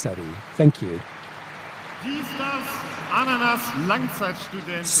right study. Thank you.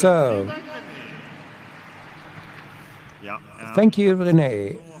 So, thank you,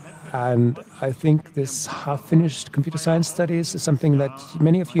 René. And I think this half-finished computer science studies is something that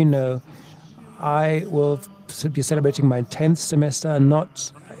many of you know. I will be celebrating my 10th semester,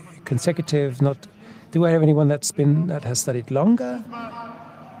 not consecutive, not... Do I have anyone that has studied longer?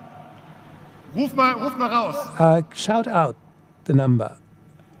 Ruf mal raus. Shout out the number.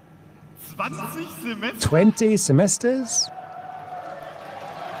 20 semesters?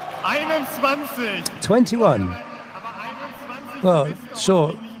 21. Well,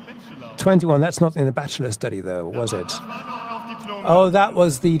 sure. 21, that's not in the bachelor study, though, was it? Oh, that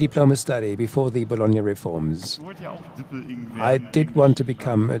was the diploma study before the Bologna reforms. I did want to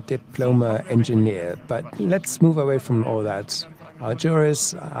become a diploma engineer, but let's move away from all that. Our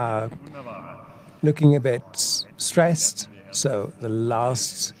jurors are looking a bit stressed, so the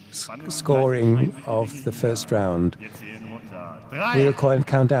last scoring of the first round. We will call and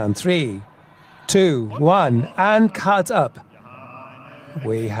count down. 3, 2, 1, and cards up.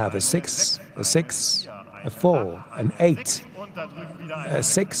 We have a 6, a 6, a 4, an 8, a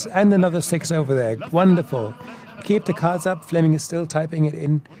 6, and another 6 over there. Wonderful. Keep the cards up. Fleming is still typing it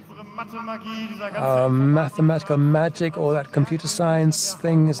in. Mathematical magic, all that computer science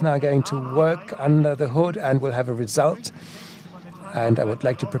thing is now going to work under the hood, and we'll have a result. And I would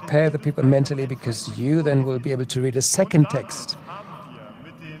like to prepare the people mentally, because you then will be able to read a second text.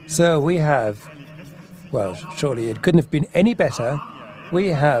 So we have, well, surely it couldn't have been any better. We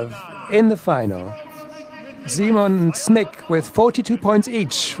have, in the final, Simon and Smick with 42 points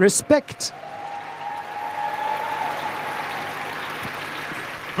each. Respect!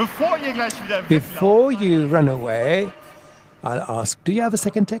 Before you run away, I'll ask, do you have a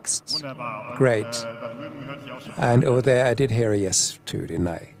second text? Great. And over there, I did hear a yes too, didn't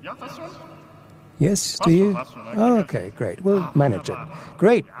I? Yes, do you? Oh, okay, great. We'll manage it.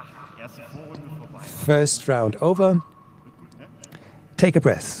 Great. First round over. Take a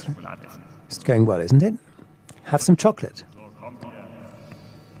breath. It's going well, isn't it? Have some chocolate.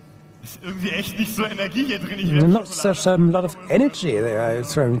 Not such a lot of energy there.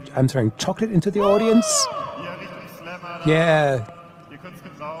 I'm throwing chocolate into the audience. Yeah.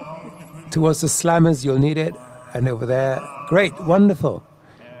 Towards the slammers, you'll need it. And over there, great, wonderful.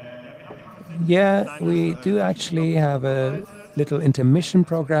 Yeah, we do actually have a little intermission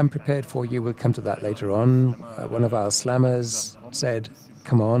program prepared for you. We'll come to that later on. One of our slammers said,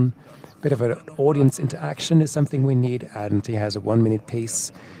 come on, a bit of an audience interaction is something we need, and he has a 1-minute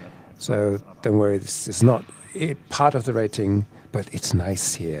piece. So don't worry, this is not part of the rating, but it's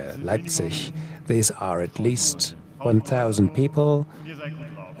nice here. Leipzig, these are at least 1,000 people,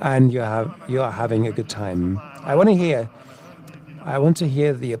 and you are having a good time. I want to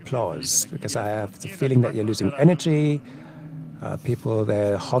hear the applause, because I have the feeling that you're losing energy. People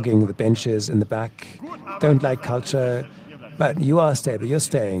there hogging the benches in the back, don't like culture, but you are stable, you're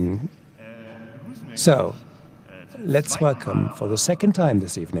staying. So, let's welcome, for the second time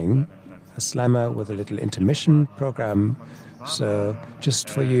this evening, a slammer with a little intermission program. So, just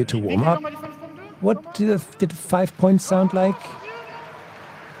for you to warm up. What did 5 points sound like?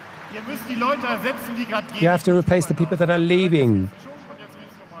 You have to replace the people that are leaving.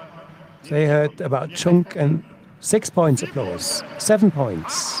 They heard about Chunk and 6 points applause, 7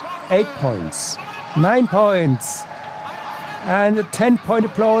 points, 8 points, 9 points, and a 10-point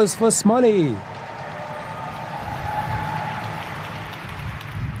applause for Smolly.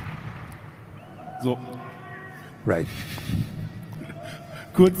 So. Right.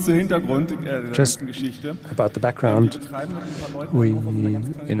 Kurzer Hintergrund der Just Geschichte. About the background. We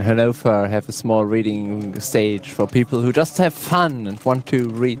in Hanover have a small reading stage for people who just have fun and want to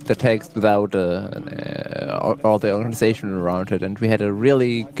read the text without all the organization around it. And we had a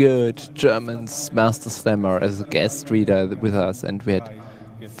really good German master slammer as a guest reader with us, and we had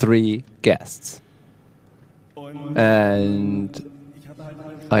 3 guests. And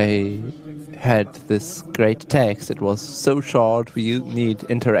I had this great text. It was so short. We need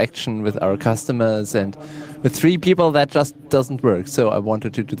interaction with our customers, and with 3 people that just doesn't work. So I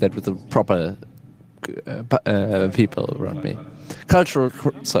wanted to do that with the proper people around me. Cultural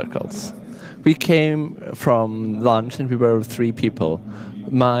circles. We came from lunch and we were 3 people.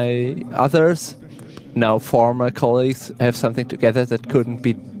 My others, now former colleagues, have something together that couldn't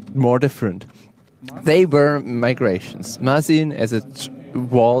be more different. They were migrations. Mazin, as a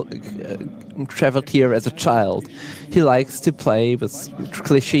traveled here as a child. He likes to play with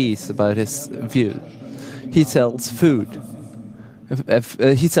cliches about his view. He sells food.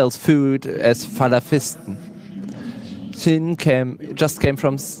 He sells food as Falafisten. Xin just came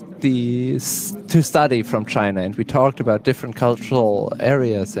from to study from China, and we talked about different cultural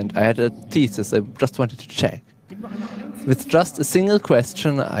areas, and I had a thesis I just wanted to check. With just a single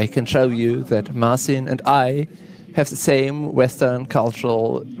question, I can show you that Marcin and I have the same Western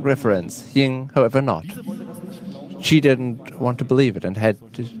cultural reference, Ying, however, not. She didn't want to believe it and had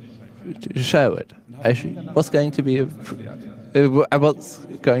to show it. I was going to be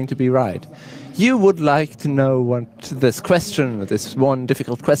right. You would like to know what this one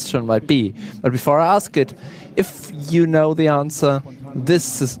difficult question might be, but before I ask it, if you know the answer,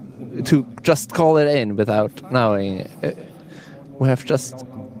 this is to just call it in without knowing. We have just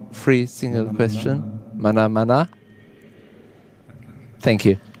 3 single question. Mana mana. Thank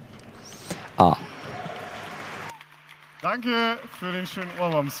you. Danke für den schönen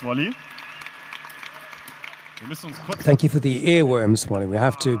Ohrwurm, Smolly. Thank you for the earworms, Smolly. We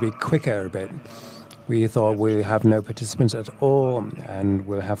have to be quicker a bit. We thought we'll have no participants at all, and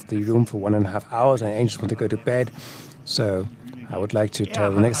we'll have the room for 1.5 hours, and angels want to go to bed. So I would like to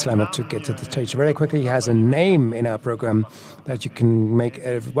tell the next slammer to get to the stage very quickly. He has a name in our program that you can make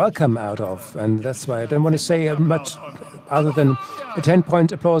a welcome out of, and that's why I don't want to say much other than a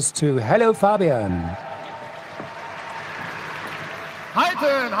 10-point applause to Hello Fabian.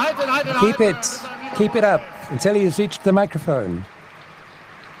 Keep it up until he's reached the microphone.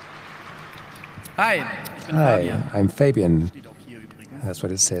 Hi, I'm Fabian. That's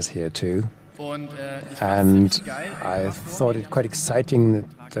what it says here too. And I thought it quite exciting that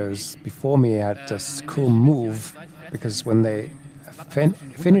those before me had this cool move, because when they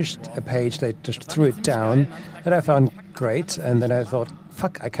finished a page, they just threw it down. That I found great, and then I thought,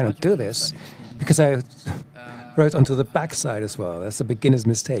 fuck, I cannot do this, because I wrote onto the backside as well. That's a beginner's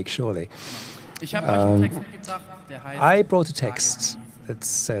mistake, surely. I brought a text that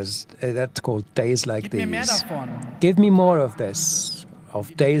says, that's called Days Like These. Give me more of this,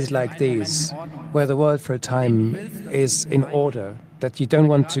 of days like these, where the world for a time is in order, that you don't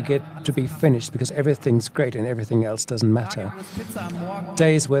want to get to be finished because everything's great and everything else doesn't matter.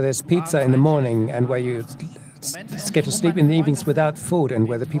 Days where there's pizza in the morning and where you get to sleep in the evenings without food, and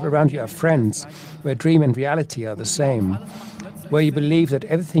where the people around you are friends, where dream and reality are the same, where you believe that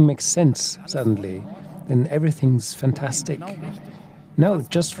everything makes sense suddenly, then everything's fantastic. No,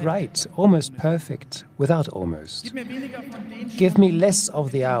 just right, almost perfect, without almost. Give me less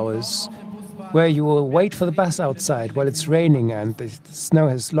of the hours where you will wait for the bus outside while it's raining and the snow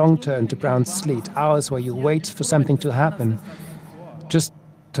has long turned to brown sleet, hours where you wait for something to happen, just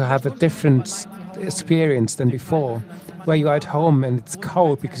to have a different experience than before, where you're at home and it's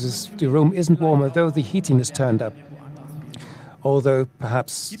cold because the room isn't warm, although the heating is turned up, although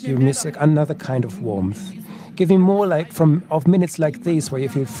perhaps you miss another kind of warmth. Give me more of minutes like these where you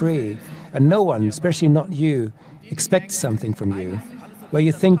feel free, and no one, especially not you, expects something from you, where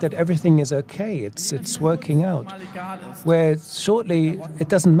you think that everything is okay, it's working out, where shortly it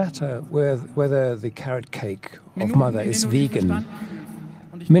doesn't matter whether the carrot cake of mother is vegan.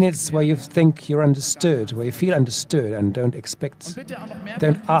 Minutes where you think you're understood, where you feel understood and don't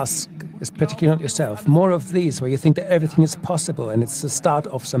ask, particularly not yourself. More of these where you think that everything is possible and it's the start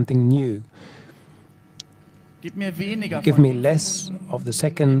of something new. Give me less of the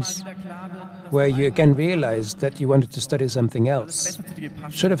seconds where you again realize that you wanted to study something else,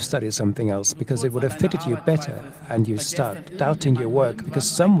 should have studied something else because it would have fitted you better, and you start doubting your work because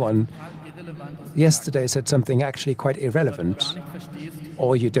someone yesterday said something actually quite irrelevant,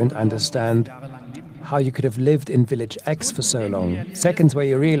 or you don't understand how you could have lived in village X for so long. Seconds where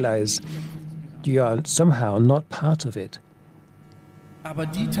you realize you are somehow not part of it.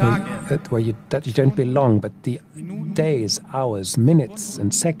 That you don't belong, but the days, hours, minutes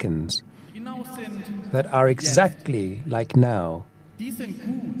and seconds that are exactly like now,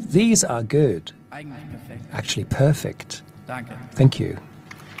 these are good, actually perfect. Thank you.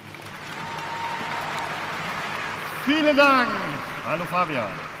 Vielen Dank. Hallo Fabian.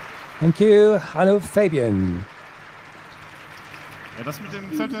 Thank you. Hello Fabian. Ja, das mit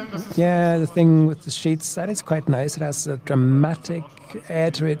den Zetteln, das ist... Yeah, the thing with the sheets, that is quite nice. It has a dramatic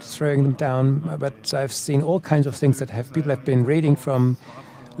air to it, throwing them down. But I've seen all kinds of things that people have been reading from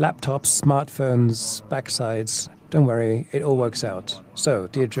laptops, smartphones, backsides. Don't worry, it all works out. So,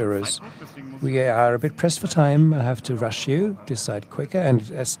 dear jurors, we are a bit pressed for time. I have to rush you, decide quicker, and it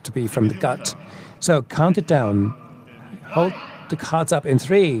has to be from the gut. So, count it down. Hold the cards up in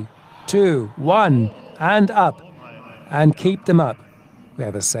 3, 2, 1, and up. And keep them up. We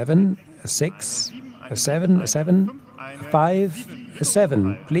have a 7, a 6, a 7, a 7, a 5, a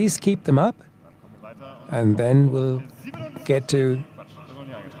 7. Please keep them up. And then we'll get to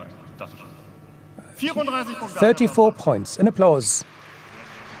 34 points. An applause.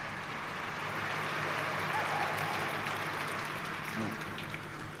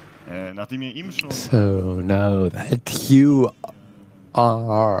 So now that you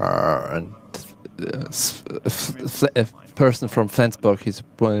are a person from Flensburg, he's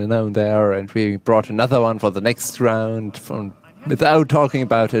well known there, and we brought another one for the next round without talking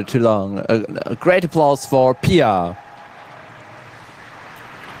about it too long. A great applause for Pia.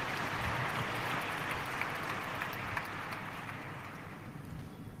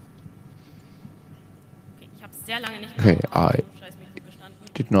 Okay, I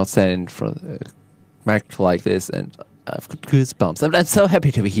did not stand for a mic like this, and I've got goosebumps. I'm so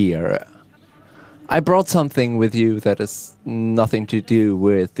happy to be here. I brought something with you that has nothing to do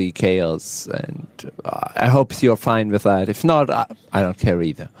with the chaos, and I hope you're fine with that. If not, I don't care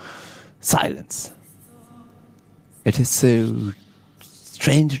either. Silence. It is so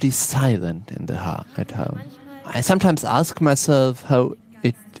strangely silent in at home. I sometimes ask myself how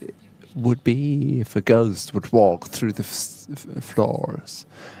it would be if a ghost would walk through the floors.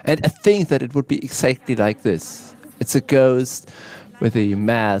 And I think that it would be exactly like this. It's a ghost with a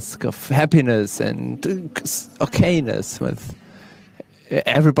mask of happiness and okayness. With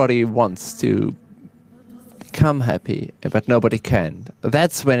everybody wants to become happy, but nobody can.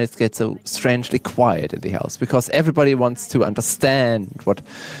 That's when it gets so strangely quiet in the house, because everybody wants to understand what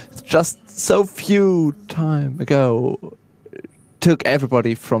just so few time ago took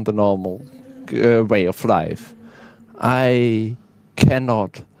everybody from the normal way of life. I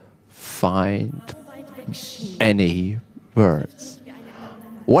cannot find any words.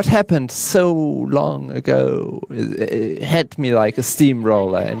 What happened so long ago hit me like a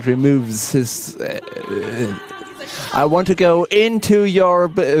steamroller and removes his... I want to go into your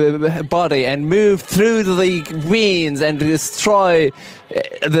body and move through the veins and destroy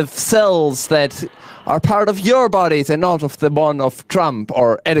the cells that are part of your bodies and not of the one of Trump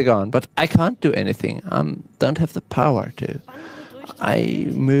or Erdogan. But I can't do anything. I don't have the power to. I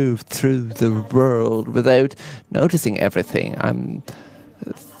move through the world without noticing everything. I'm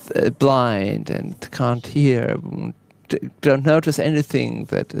blind and can't hear, don't notice anything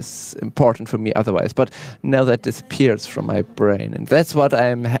that is important for me otherwise. But now that disappears from my brain. And that's what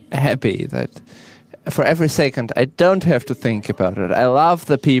I'm happy, that for every second I don't have to think about it. I love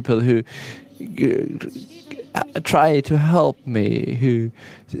the people who try to help me, who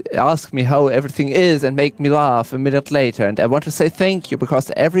ask me how everything is and make me laugh a minute later. And I want to say thank you,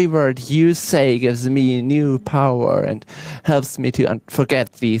 because every word you say gives me new power and helps me to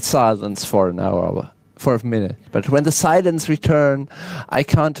forget the silence for an hour, for a minute. But when the silence returns, I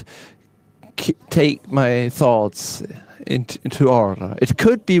can't take my thoughts into order. It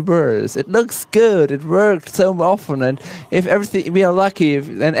could be worse. It looks good. It worked so often, and if everything, we are lucky,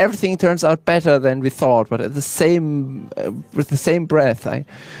 then everything turns out better than we thought. But at the same, with the same breath, I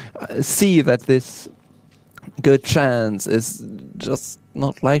see that this good chance is just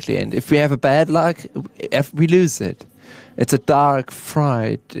not likely. And if we have a bad luck, we lose it. It's a dark,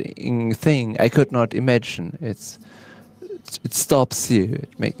 frightening thing I could not imagine. It stops you.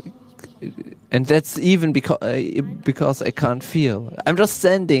 And that's even because I can't feel. I'm just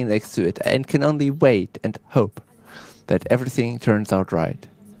standing next to it and can only wait and hope that everything turns out right.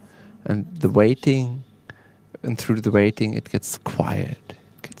 And the waiting, and through the waiting, it gets quiet.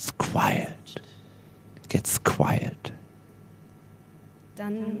 It gets quiet. It gets quiet.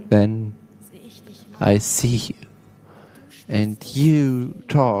 Then I see you. And you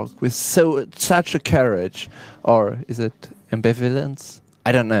talk with such a courage. Or is it ambivalence?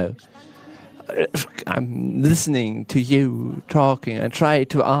 I don't know. I'm listening to you talking and try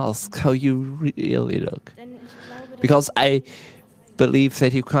to ask how you really look. Because I believe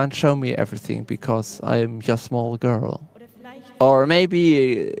that you can't show me everything because I'm your small girl. Or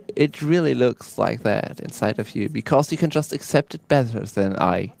maybe it really looks like that inside of you because you can just accept it better than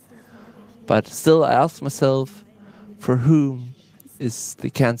I. But still I ask myself, for whom is the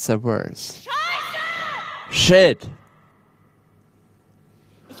cancer worse? Shit!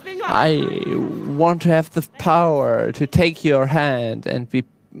 I want to have the power to take your hand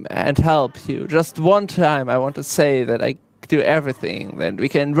and help you. Just one time I want to say that I do everything, that we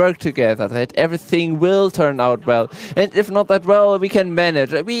can work together, that everything will turn out well. And if not that well, we can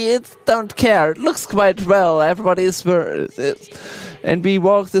manage. We don't care. It looks quite well. Everybody is worth it. And we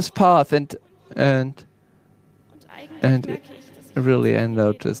walk this path and really I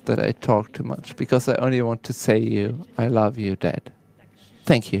noticed that I talk too much because I only want to say I love you, Dad.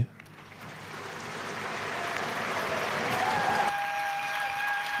 Thank you.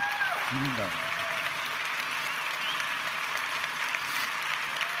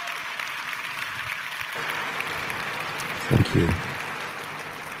 Thank you.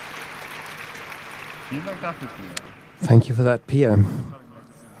 Thank you for that, Pia.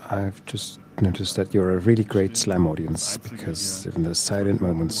 I've just noticed that you're a really great slam audience, because in the silent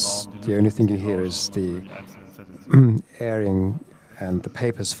moments, the only thing you hear is the airing and the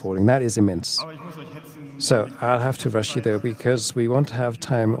papers falling. That is immense. So I'll have to rush you though, because we want to have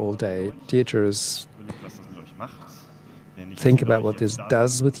time all day. Deirdre's think about what this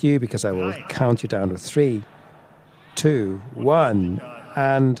does with you, because I will count you down to 3, 2, 1,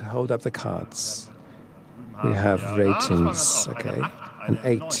 and hold up the cards. We have ratings, okay? An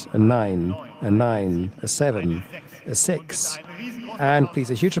 8, a 9, a 9, a 7, a 6, and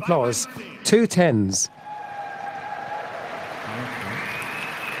please a huge applause, 2 10s.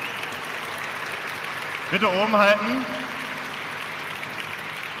 Bitte oben halten.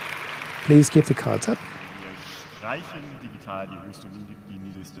 Please give the cards up.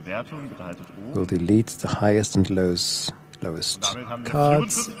 We'll delete the highest and lowest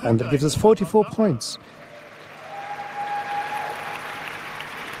cards, and that gives us 44 points.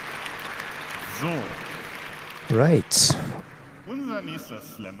 Right.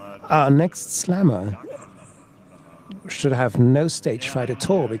 Our next slammer should have no stage fright at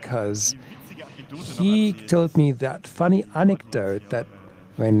all, because he told me that funny anecdote that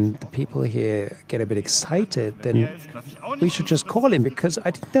when the people here get a bit excited, then we should just call him, because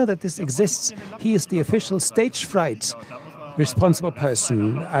I didn't know that this exists. He is the official stage fright responsible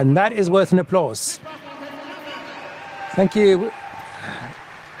person, and that is worth an applause. Thank you.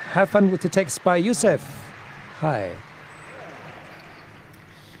 Have fun with the text by Youssef. Hi.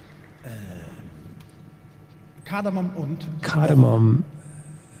 Cardamom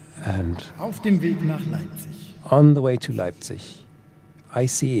and auf dem Weg nach Leipzig. On the way to Leipzig.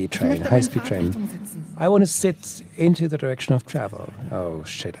 ICE train, high-speed train. I want to sit into the direction of travel. Oh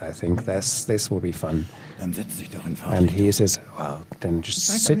shit, I think this will be fun. And he says, well, then just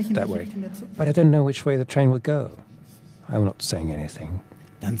sit that way. But I don't know which way the train will go. I'm not saying anything.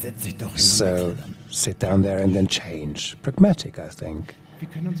 So sit down there and then change. Pragmatic, I think.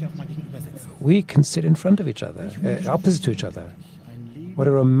 We can sit in front of each other, opposite to each other. What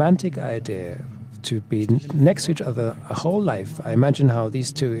a romantic idea, to be next to each other a whole life. I imagine how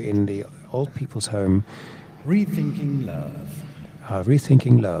these two in the old people's home Rethinking love. are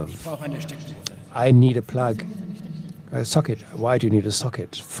rethinking love. I need a plug, a socket. Why do you need a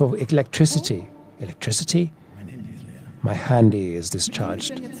socket? For electricity. Electricity? My handy is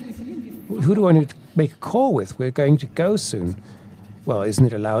discharged. Who do I need to make a call with? We're going to go soon. Well, isn't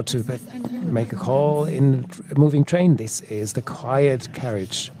it allowed to make a call in a moving train? This is the quiet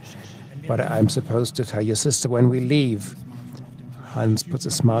carriage. But I'm supposed to tell your sister when we leave. Hans puts a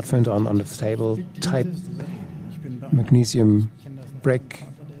smartphone on the table, type magnesium brick.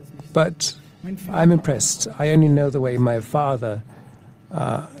 But I'm impressed. I only know the way my father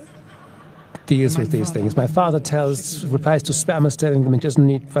deals with these things. My father replies to spammers telling them he doesn't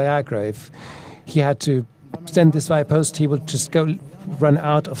need Viagra. If he had to send this via post, he would just run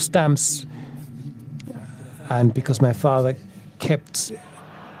out of stamps. And because my father kept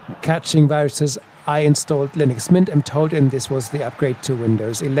catching viruses, I installed Linux Mint and told him this was the upgrade to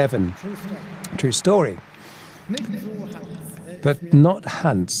Windows 11. True story. But not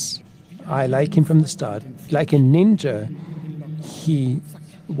Hans. I like him from the start. Like a ninja, he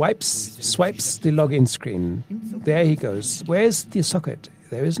swipes the login screen. There he goes. Where's the socket?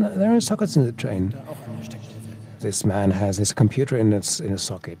 There are sockets in the train. This man has his computer in a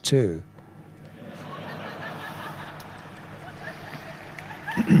socket too.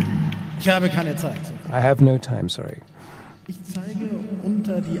 Ich habe keine Zeit. I have no time, sorry. Ich zeige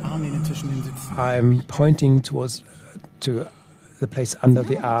unter die Armlehne zwischen den Sitzen. I'm pointing to the place under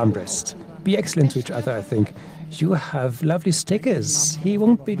the armrest. Be excellent to each other, I think. You have lovely stickers. He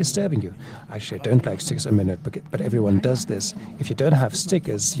won't be disturbing you. Actually, I don't like stickers a minute, but everyone does this. If you don't have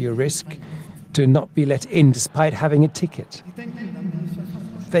stickers, you risk to not be let in despite having a ticket.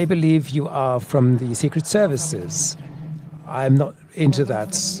 They believe you are from the Secret Services. I'm not into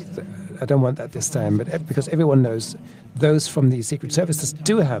that. I don't want that this time, but because everyone knows those from the Secret Services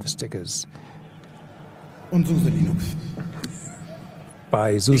do have stickers. Und SUSE Linux.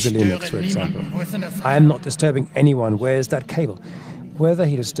 By SUSE Linux, for example. I am not disturbing anyone. Where's that cable? Whether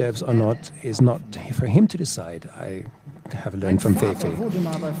he disturbs or not is not for him to decide. I have learned from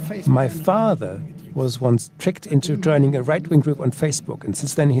Fefe. My father was once tricked into joining a right-wing group on Facebook, and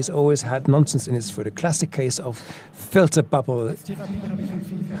since then he's always had nonsense in his foot, a classic case of filter bubble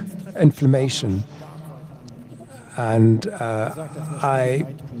inflammation. And I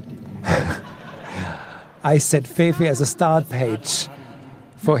set Fefe as a start page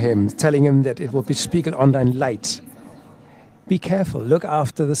for him, telling him that it will be Spiegel Online Light. Be careful, look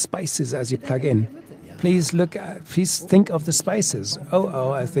after the spices as you plug in. Please think of the spices.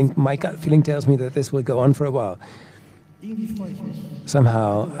 Oh, I think my gut feeling tells me that this will go on for a while.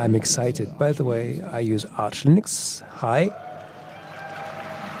 Somehow, I'm excited. By the way, I use Arch Linux. Hi.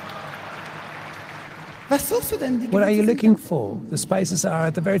 What are you looking for? The spices are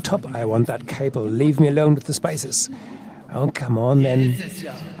at the very top. I want that cable. Leave me alone with the spices. Oh, come on then.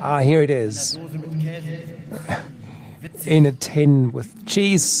 Here it is. In a tin with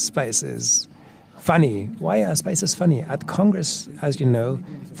cheese spices. Funny. Why are spices funny? At Congress, as you know,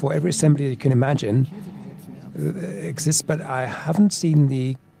 for every assembly you can imagine, exists, but I haven't seen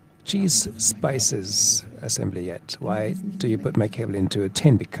the cheese spices assembly yet. Why do you put my cable into a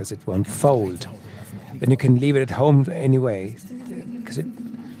tin? Because it won't fold. Then you can leave it at home anyway.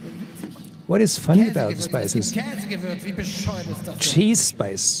 What is funny about the spices? Cheese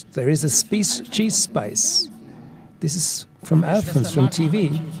spice. There is a cheese spice. This is from Alphonse from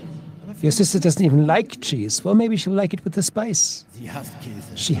TV. Your sister doesn't even like cheese. Well, maybe she'll like it with the spice.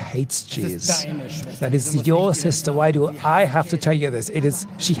 She hates cheese. That is your sister. Why do I have to tell you this?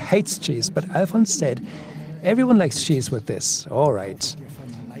 She hates cheese. But Alphonse said, everyone likes cheese with this. All right.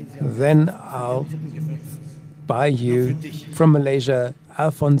 Then I'll buy you from Malaysia,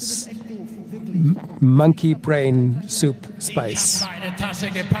 Alphonse monkey brain soup spice.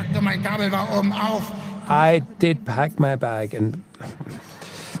 I did pack my bag and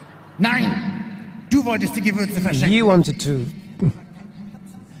Nein, du wolltest die Gewürze verschenken. You wanted to.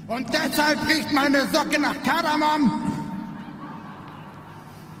 Und deshalb riecht meine Socke nach Kardamom.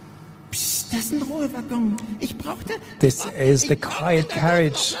 Psst, das ist ein Ruhewaggon. Ich brauchte... This is the quiet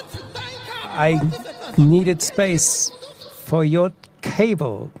carriage. I needed space for your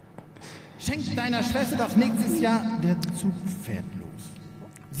cable. Schenk deiner Schwester doch nächstes Jahr. Der Zug fährt los.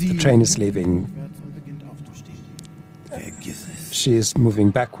 The train is leaving. She is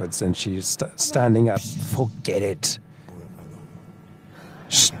moving backwards and she is standing up. Forget it.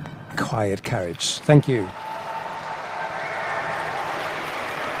 Shh. Quiet carriage. Thank you.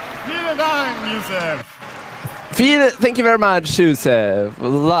 Vielen Dank, Yusuf. Thank you very much, Yusuf.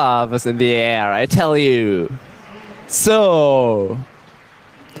 Love is in the air, I tell you. So,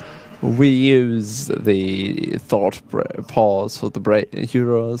 We use the thought pause for the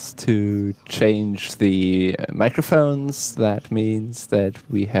heroes to change the microphones. That means that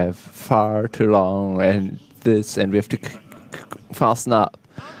we have far too long and we have to fasten up,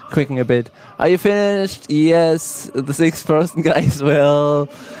 quicken a bit. Are you finished? Yes, the 6th-person guy as well.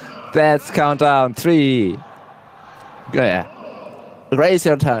 That's countdown. 3. Yeah. Raise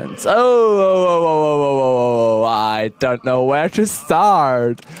your hands. Oh, I don't know where to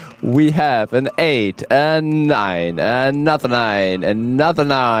start. We have an 8, a 9, another 9, another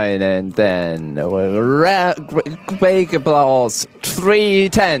 9, and then big applause. 3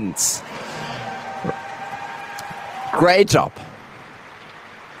 10s. Great job.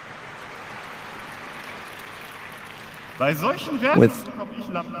 Bei solchen Werten bekomme ich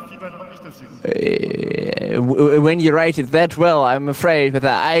Lampenfieber noch nicht, deswegen. When you rate it that well, I'm afraid that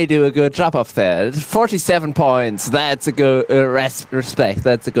I do a good job of that. 47 points, that's a good respect,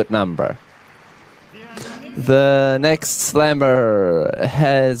 that's a good number. The next slammer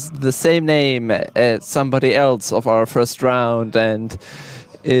has the same name as somebody else of our first round and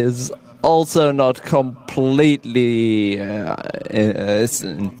is also not completely,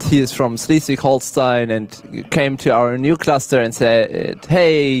 he is from Schleswig-Holstein and came to our new cluster and said,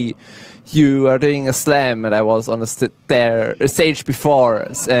 hey, you are doing a slam, and I was on a stage before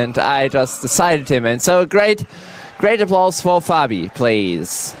us, and I just decided him, and so great applause for Fabi,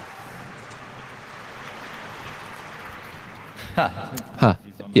 please.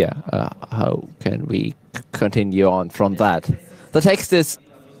 Yeah, how can we continue on from that? The text is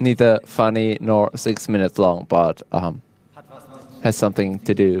neither funny nor 6 minutes long, but has something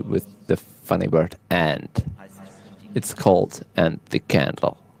to do with the funny word "and." It's called "And the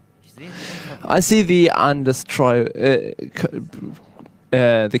Candle." I see the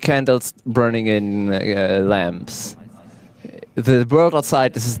the candles burning in lamps. The world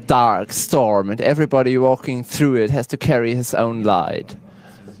outside is a dark storm, and everybody walking through it has to carry his own light.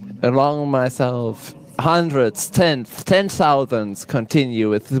 Along myself, hundreds, ten thousands continue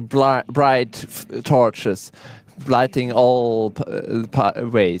with the bright torches, lighting all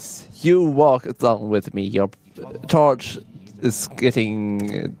ways. You walk along with me. Your torch is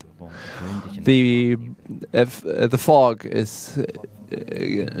getting the fog is,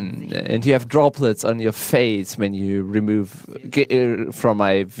 and you have droplets on your face when you remove from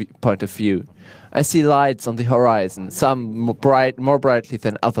my point of view. I see lights on the horizon, some more brightly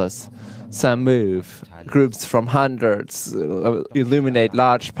than others. Some move. Groups from hundreds illuminate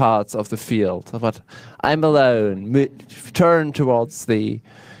large parts of the field. But I'm alone, turned towards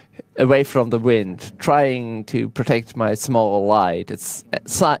away from the wind, trying to protect my small light. It's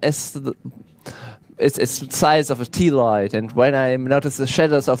the size of a tea light, and when I notice the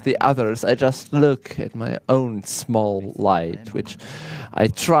shadows of the others, I just look at my own small light, which I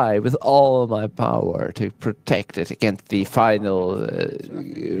try with all my power to protect it against the final...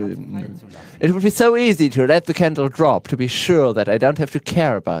 It would be so easy to let the candle drop, to be sure that I don't have to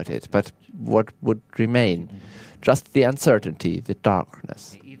care about it, but what would remain? Just the uncertainty, the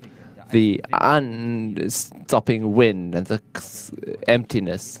darkness, the unstopping wind, and the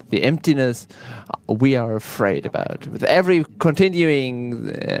emptiness. The emptiness we are afraid about. With every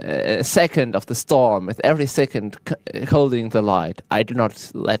continuing second of the storm, with every second holding the light, I do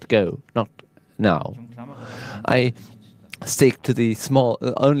not let go, not now. I stick to the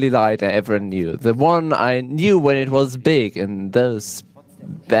only light I ever knew. The one I knew when it was big, and those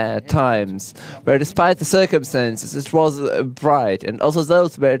bad times, where despite the circumstances it was bright, and also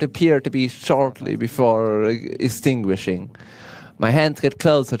those where it appeared to be shortly before extinguishing. My hands get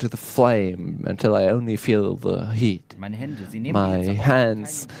closer to the flame until I only feel the heat. My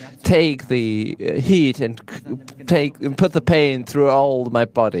hands take the heat and put the pain through all my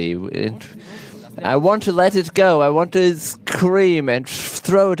body. I want to let it go. I want to scream and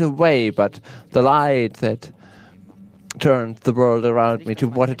throw it away, but the light that turned the world around me to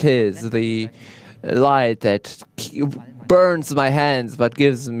what it is, the light that burns my hands but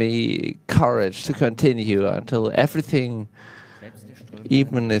gives me courage to continue until everything,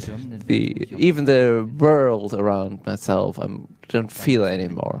 even the world around myself, I don't feel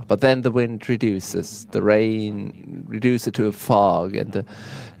anymore. But then the wind reduces, the rain reduces it to a fog, and the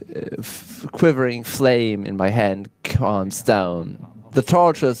quivering flame in my hand calms down. The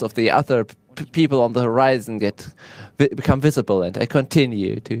torches of the other people on the horizon become visible, and I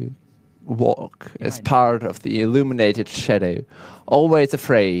continue to walk as part of the illuminated shadow, always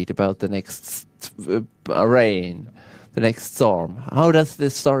afraid about the next rain, the next storm. How does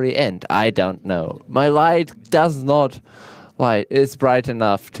this story end? I don't know. My light does not light is bright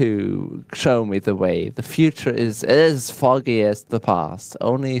enough to show me the way. The future is as foggy as the past.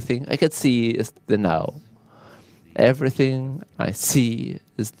 Only thing I can see is the now. Everything I see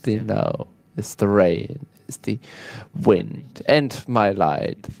is the now. It's the rain, it's the wind, and my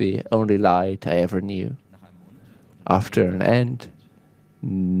light, the only light I ever knew. After an end,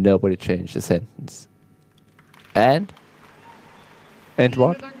 nobody changed the sentence. And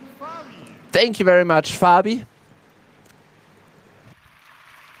what? Thank you very much, Fabi.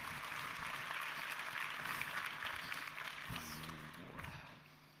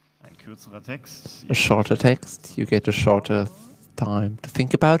 A shorter text, you get a shorter time to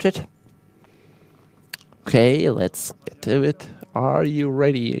think about it. Okay, let's get to it. Are you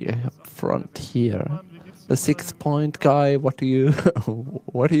ready? Up front here. The 6-point guy, what do you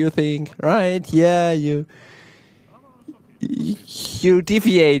think? Right, yeah, you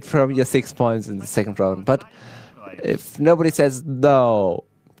deviate from your 6 points in the second round, but if nobody says no.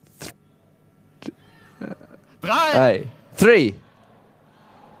 3.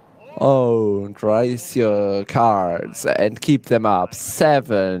 Oh, and raise your cards and keep them up.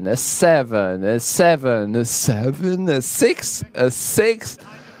 7, a 7, a 7, a 7, a 6, a 6,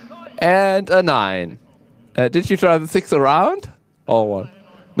 and a 9. Did you try the 6 around? Or what?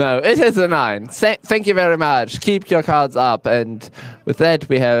 No, it is a 9. Thank you very much. Keep your cards up. And with that,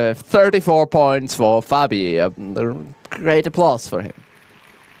 we have 34 points for Fabi. A great applause for him.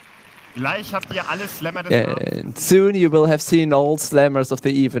 And soon you will have seen all slammers of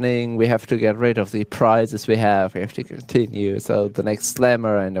the evening. We have to get rid of the prizes we have. We have to continue. So the next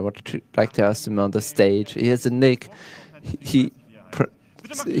slammer, and I would like to ask him on the stage. He has a nick. He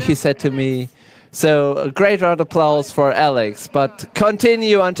said to me, so a great round of applause for Alex, but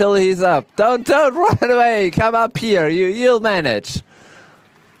continue until he's up. Don't run away. Come up here. You'll manage.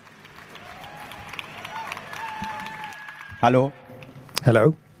 Hello.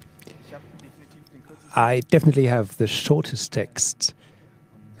 Hello. I definitely have the shortest text,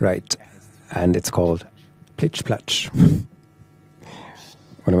 right, and it's called Plitsch Platsch.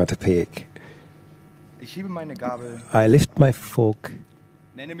 Onomatopoeic. I lift my fork.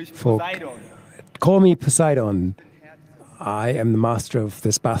 Call me Poseidon. I am the master of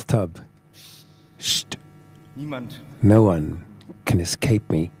this bathtub. Shh. No one can escape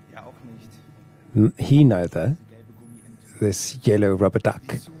me. He neither. This yellow rubber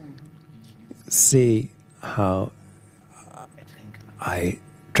duck. See how I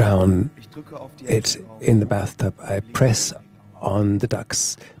drown it in the bathtub. I press on the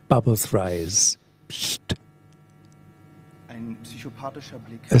ducks. Bubbles rise. Psst.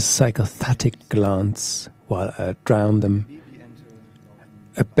 A psychopathic glance while I drown them.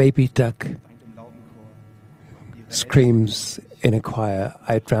 A baby duck screams in a choir.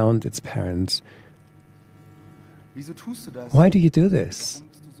 I drowned its parents. Why do you do this?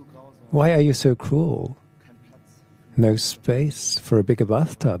 Why are you so cruel? No space for a bigger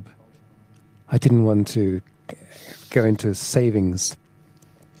bathtub. I didn't want to go into savings.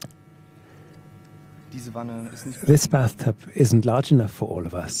 This bathtub isn't large enough for all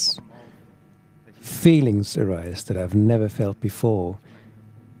of us. Feelings arise that I've never felt before.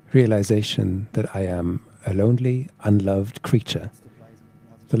 Realization that I am a lonely, unloved creature.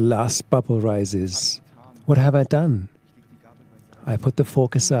 The last bubble rises. What have I done? I put the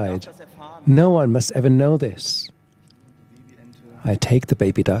fork aside. No one must ever know this. I take the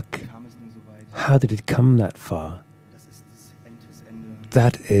baby duck. How did it come that far?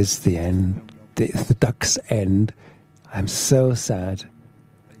 That is the end. The duck's end. I'm so sad.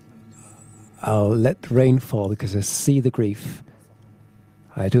 I'll let rain fall because I see the grief.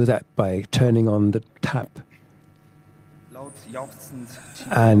 I do that by turning on the tap.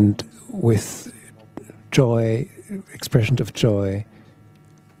 And with joy, expression of joy,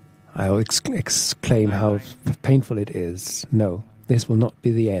 I'll exclaim how painful it is. No, this will not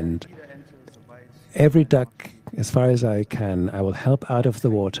be the end. Every duck, as far as I can, I will help out of the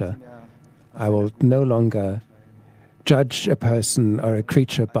water. I will no longer judge a person or a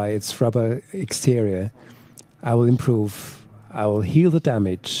creature by its rubber exterior. I will improve. I will heal the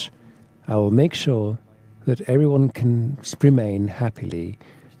damage. I will make sure that everyone can remain happily.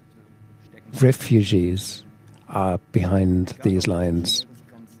 Refugees are behind these lines.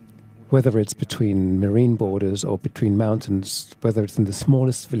 Whether it's between marine borders or between mountains, whether it's in the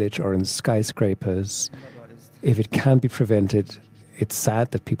smallest village or in skyscrapers, if it can be prevented, it's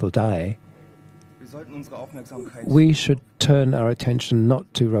sad that people die. We should turn our attention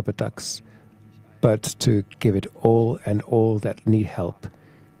not to rubber ducks, but to give it all and all that need help.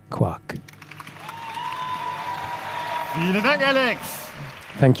 Quack. Vielen Dank, Alex.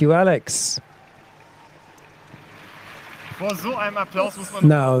 Thank you, Alex.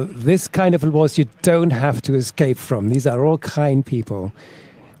 Now, this kind of applause you don't have to escape from. These are all kind people.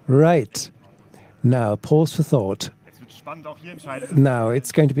 Right. Now, pause for thought. Now,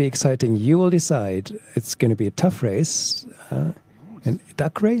 it's going to be exciting. You will decide. It's going to be a tough race. A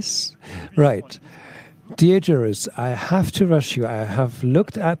duck race? Right. Dear jurors, I have to rush you. I have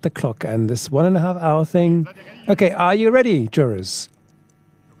looked at the clock and this 1.5 hour thing. Okay, are you ready, jurors?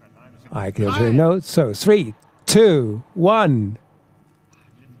 I can say no. So, 3, 2, 1.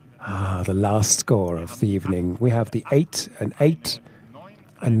 The last score of the evening. We have the 8, an 8,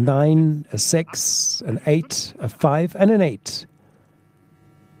 a 9, a 6, an 8, a 5, and an 8.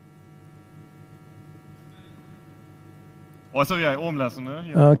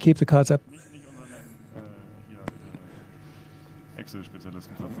 Keep the cards up.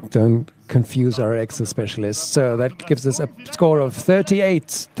 Don't confuse our Excel specialists. So that gives us a score of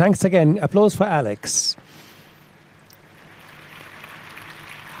 38. Thanks again. Applause for Alex.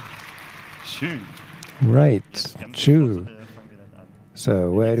 Right. True.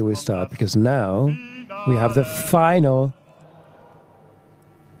 So where do we start? Because now we have the final.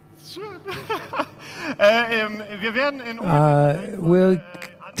 We'll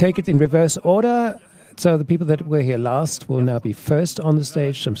take it in reverse order. So the people that were here last will now be first on the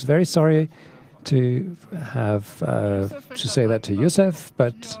stage. I'm very sorry to have to say that to Yusuf,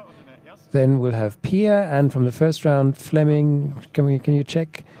 but then we'll have Pia, and from the first round, Fleming. Can you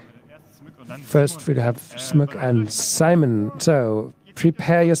check? First, we'll have Smuk and Simon. So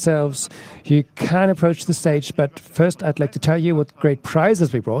prepare yourselves. You can approach the stage, but first I'd like to tell you what great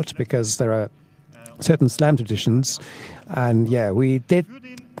prizes we brought, because there are certain slam traditions. And yeah, we did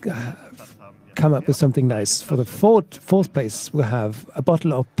come up with something nice. For the fourth place, we'll have a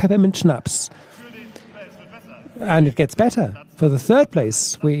bottle of peppermint schnapps. And it gets better. For the third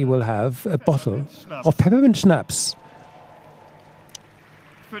place, we will have a bottle of peppermint schnapps.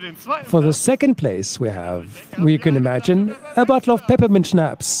 For the second place, we have, you can imagine, a bottle of peppermint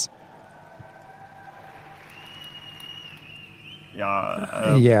schnapps.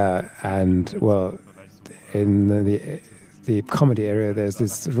 Yeah, and well, in the comedy area, there's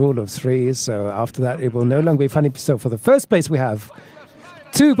this rule of 3, so after that it will no longer be funny. So for the first place we have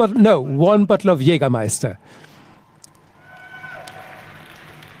one bottle of Jägermeister.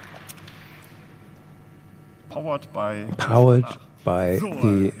 Powered by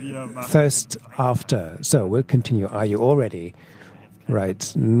the thirst after. So we'll continue. Are you all ready?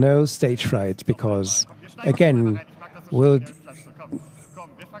 Right, no stage fright, because again, we'll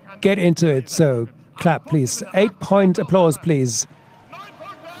get into it. So clap, please. 8-point applause, please.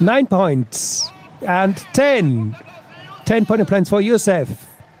 9 points. And 10. 10-point applause for Yusuf.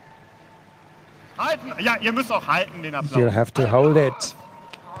 You'll have to hold it.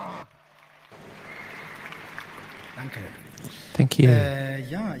 Thank you.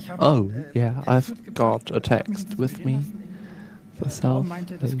 Oh, yeah, I've got a text with me. So,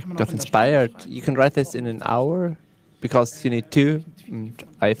 got inspired. You can write this in an hour, because you need 2.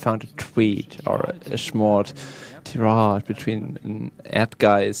 I found a tweet or a short tirade between an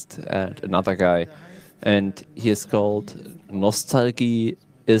Erdgeist and another guy, and he is called Nostalgia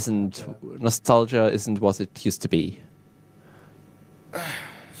isn't what it used to be.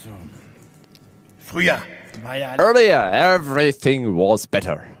 Earlier, everything was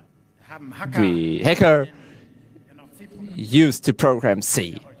better. The hacker used to program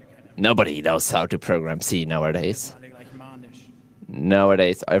C. Nobody knows how to program C nowadays.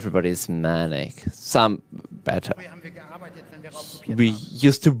 Nowadays, everybody's manic. Some better. We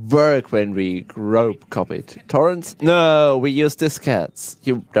used to work when we copied torrents. No, we used diskettes.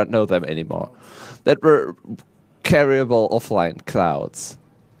 You don't know them anymore. That were carryable offline clouds.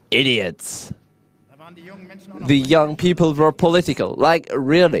 Idiots. The young people were political, like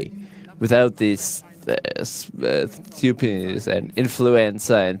really, without this stupidness and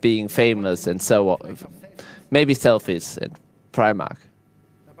influencer and being famous and so on. Maybe selfies and Primark.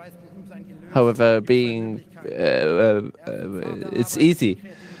 However, it's easy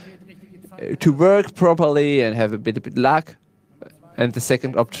to work properly and have a bit of luck. And the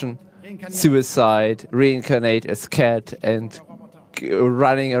second option, suicide, reincarnate as cat and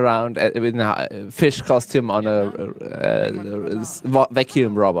running around with a fish costume on a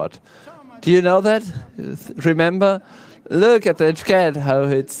vacuum robot. Do you know that? Remember? Look at the cat, how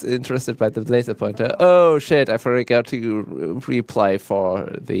it's interested by the laser pointer. Oh shit, I forgot to reply for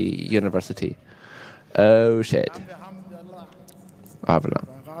the university. Oh shit.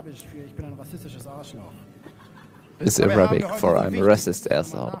 It's Arabic for I'm a racist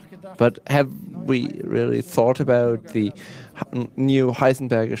asshole. But have we really thought about the new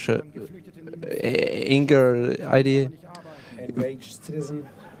Heisenbergische Inger idea? enraged citizen.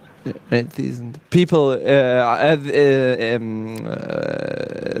 People, they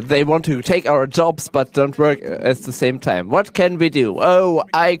want to take our jobs but don't work at the same time. What can we do? Oh,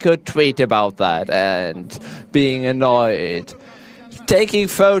 I could tweet about that and being annoyed. Taking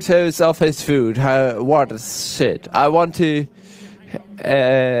photos of his food. What a shit. I want to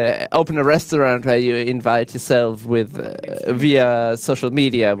open a restaurant where you invite yourself with via social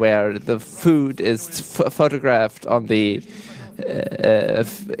media, where the food is photographed on the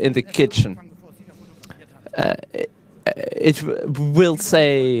in the kitchen. It will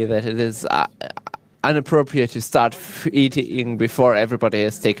say that it is inappropriate to start eating before everybody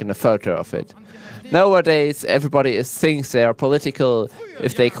has taken a photo of it. Nowadays, everybody thinks they are political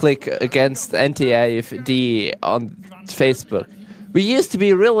if they click against anti-AfD on Facebook. We used to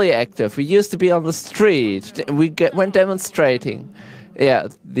be really active. We used to be on the street. We went demonstrating. Yeah,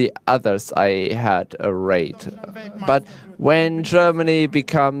 the others I had a rate. But when Germany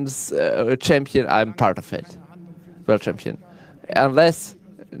becomes a champion, I'm part of it. World champion. Unless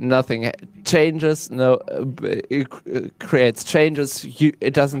nothing changes, it creates changes,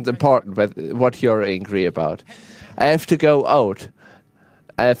 it doesn't important what you're angry about. I have to go out.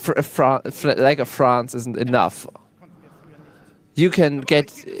 Flag of France isn't enough. You can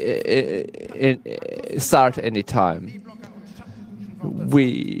start anytime.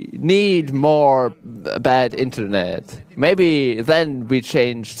 We need more bad internet. Maybe then we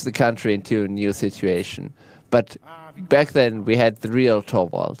changed the country into a new situation. But back then we had the real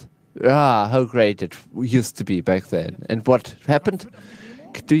Torvald. Ah, how great it used to be back then. And what happened?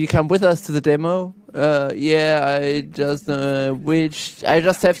 Do you come with us to the demo? Yeah, I just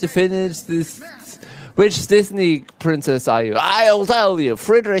have to finish this. Which Disney princess are you? I'll tell you,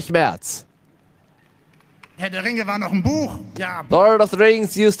 Friedrich Merz. Herr der Ringe war noch ein Buch. Ja. Lord of the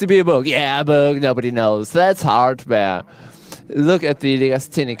Rings used to be a book. Yeah, a book, nobody knows. That's hardware. Look at the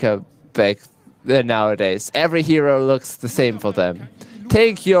Legasthenica back then nowadays. Every hero looks the same for them.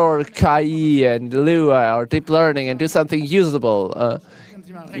 Take your KI and Lua or deep learning and do something usable.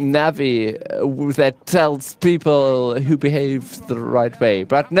 Navi that tells people who behave the right way.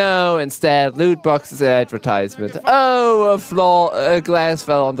 But no, instead, loot boxes and advertisement. Oh, a glass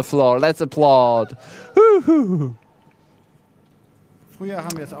fell on the floor. Let's applaud. Woo-hoo. Früher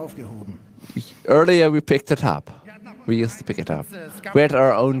haben wir es aufgehoben. Earlier we picked it up. We used to pick it up. We had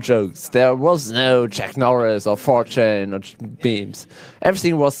our own jokes. There was no Jack Norris or Fortune or memes.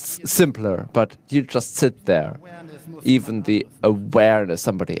 Everything was simpler, but you just sit there. Even the awareness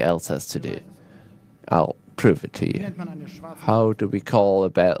somebody else has to do. I'll prove it to you. How do we call a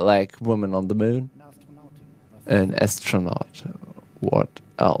black woman on the moon? An astronaut. What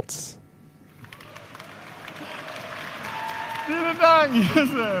else?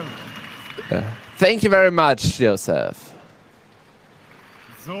 Thank you very much, Joseph.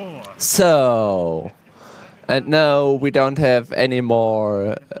 So, and no, we don't have any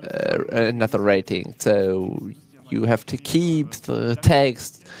more another rating. So you have to keep the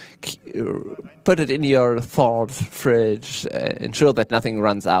text, put it in your thought fridge, ensure that nothing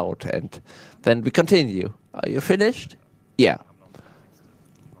runs out, and then we continue. Are you finished? Yeah.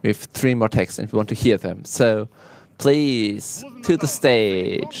 We have 3 more texts and we want to hear them. So please, to the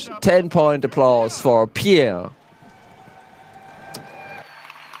stage. 10-point applause for Pierre.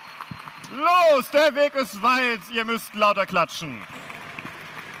 Los, der Weg ist weit, ihr müsst lauter klatschen.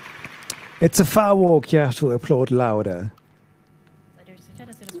 It's a far walk, you have to applaud louder.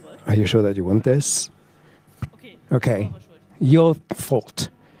 Are you sure that you want this? Okay, your fault.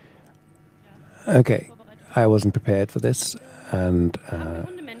 Okay, I wasn't prepared for this. And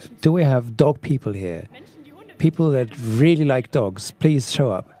do we have dog people here? People that really like dogs, please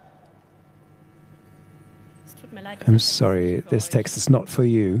show up. I'm sorry, this text is not for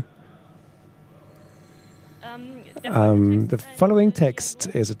you. The following text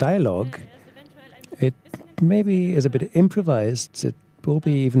is a dialogue. It maybe is a bit improvised. It will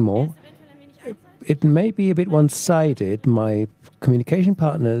be even more. It may be a bit one-sided. My communication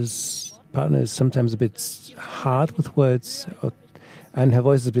partner is sometimes a bit hard with words, and her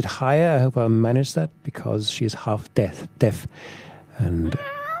voice is a bit higher. I hope I manage that because she is half deaf. And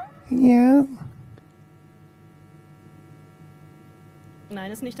yeah.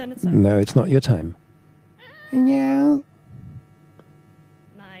 Nein, ist nicht deine Zeit. No, it's not your time. Yeah.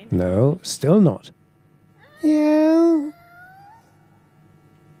 Nein. No, still not. Yeah.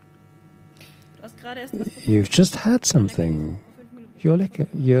 Du hast gerade erst You've just had something.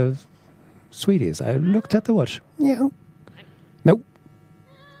 You're sweeties. I looked at the watch. Yeah. Nope.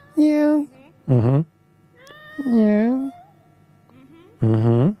 Yeah. Mm-hmm. Yeah.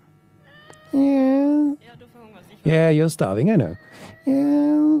 Mm-hmm. Yeah. Ja, du verhungerst. Ich Yeah, you're starving, I know.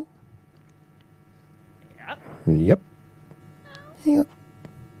 Yeah. Yep. Yep.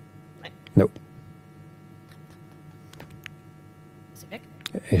 Nope. Ist sie weg?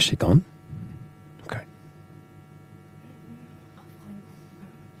 Is she gone? Okay.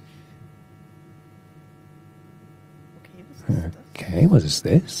 Okay, was ist das? Okay, what is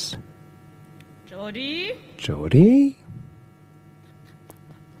this? Jody? Jody?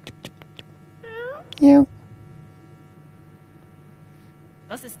 Yeah.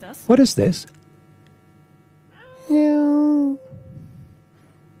 Was ist das? What is this? Yeah.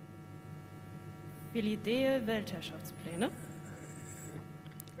 Philidee Weltherrschaftspläne.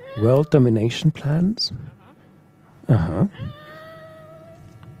 World domination plans? Uh-huh.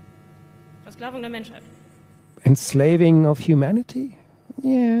 Versklavung der Menschheit. Enslaving of humanity?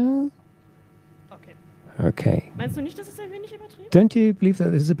 Yeah. Okay. Okay. Meinst du nicht, das ist ein wenig übertrieben? Don't you believe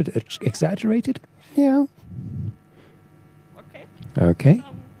that this is a bit exaggerated? Yeah. Okay. Okay.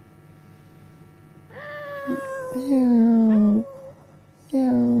 Yeah.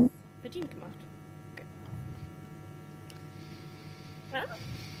 Yeah. Verdient gemacht. Okay. Ja?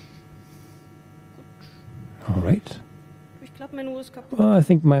 All right. Ich glaube, meine Uhr ist kaputt. Well, I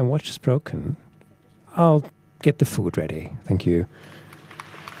think my watch is broken. I'll get the food ready. Thank you.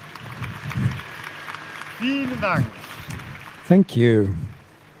 Vielen Dank. Thank you.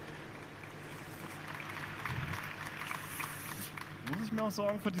 Muss ich mir auch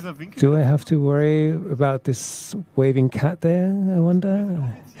Sorgen für dieser Winkel? Do I have to worry about this waving cat there, I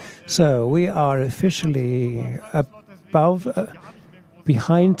wonder? So we are officially above,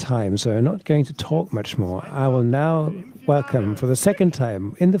 behind time, so I'm not going to talk much more. I will now welcome for the second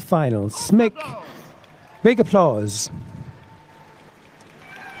time in the final, Smick. Big applause.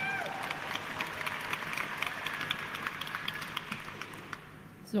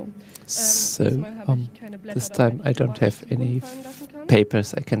 So, this time I don't have any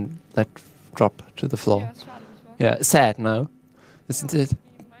papers I can let drop to the floor. Yeah, sad now, isn't it?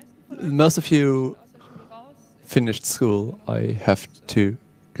 Most of you finished school. I have to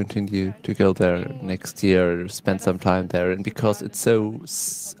continue to go there next year, spend some time there, and because it's so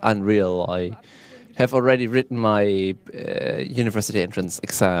unreal, I have already written my university entrance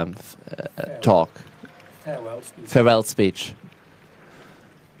exam talk, farewell speech.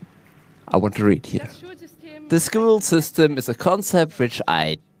 I want to read here. The school system is a concept which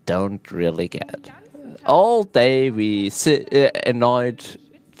I don't really get. All day we sit, annoyed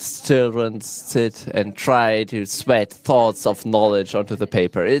children sit and try to sweat thoughts of knowledge onto the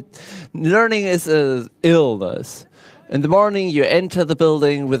paper. Learning is an illness. In the morning you enter the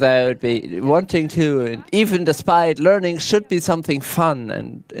building without wanting to, and even despite learning should be something fun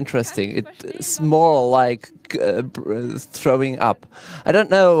and interesting. It's more like throwing up. I don't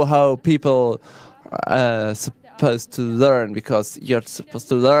know how people are supposed to learn, because you're supposed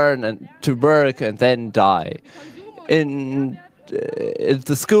to learn and to work and then die. In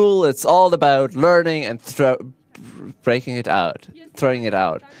the school, it's all about learning and breaking it out, throwing it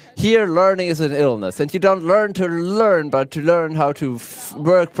out. Here, learning is an illness, and you don't learn to learn, but to learn how to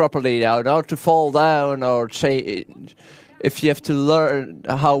work properly, not to fall down or change. If you have to learn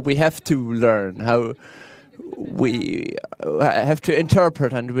how we have to learn, how we have to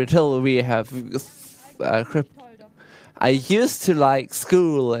interpret, and until we have I used to like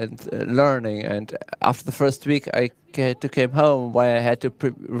school and learning, and after the first week I came home where I had to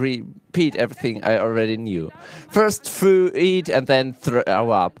repeat everything I already knew. First eat and then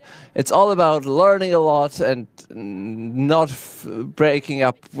throw up. It's all about learning a lot and not breaking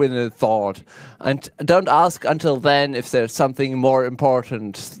up with a thought. And don't ask until then if there's something more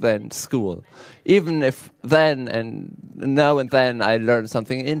important than school. Even if then and now and then I learn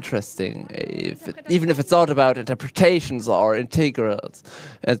something interesting, even if it's not about interpretations or integrals,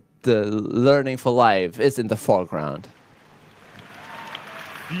 the learning for life is in the foreground.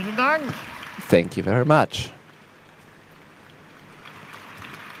 Vielen Dank. Thank you very much.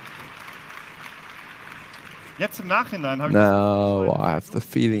 Jetzt im Nachhinein habe ich Now I have the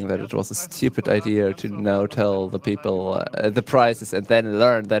feeling that it was a stupid idea to now tell the people the prizes and then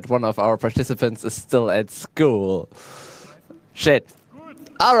learn that one of our participants is still at school. Shit.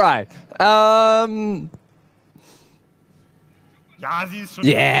 All right.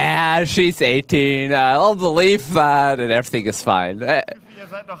 Yeah, she's 18. I'll believe that, and everything is fine. I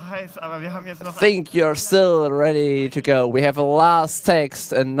think you're still ready to go. We have a last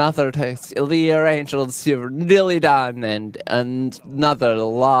text, another text. Dear angels, you're nearly done, and another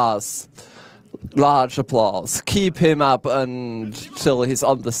last large applause. Keep him up until he's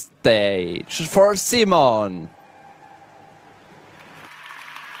on the stage. For Simon.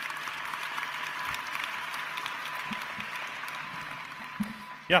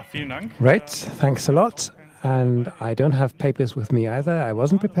 Ja, vielen Dank. Right, thanks a lot. And I don't have papers with me either. I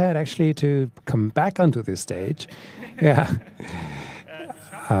wasn't prepared actually to come back onto this stage. Yeah.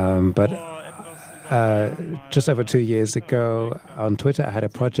 But just over 2 years ago on Twitter, I had a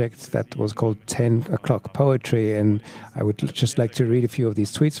project that was called 10 o'clock poetry, and I would just like to read a few of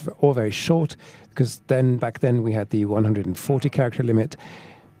these tweets, all very short, because back then we had the 140 character limit.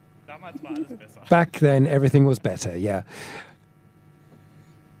 Back then everything was better, yeah.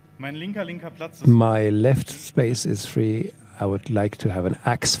 My left space is free. I would like to have an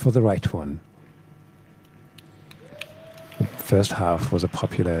axe for the right one. The first half was a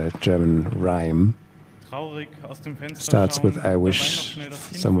popular German rhyme. Starts with, I wish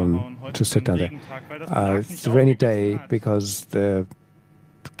someone to sit down there. It's a rainy day because the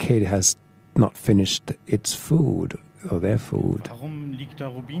kid has not finished its food, or their food.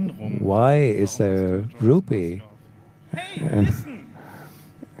 Why is there a rupee?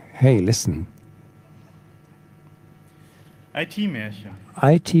 Hey, listen.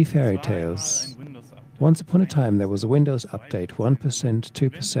 IT fairy tales. Once upon a time, there was a Windows update, 1%,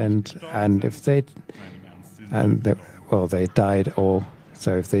 2%, and if they, well, they died, or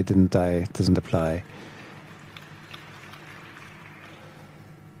so if they didn't die, it doesn't apply.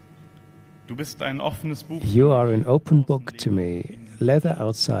 You are an open book to me, leather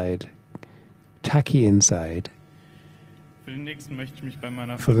outside, tacky inside.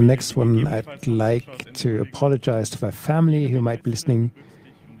 For the next one, I'd like to apologize to my family who might be listening.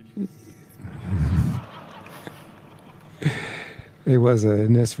 It was a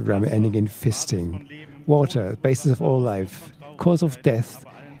nursery rhyme ending in fisting. Water, basis of all life, cause of death,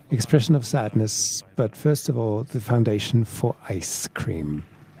 expression of sadness, but first of all, the foundation for ice cream.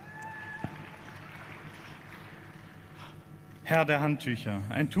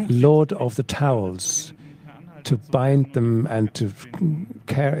 Lord of the towels, to bind them and to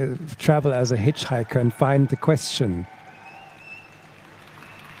travel as a hitchhiker and find the question.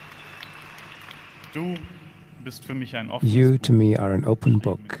 You to me are an open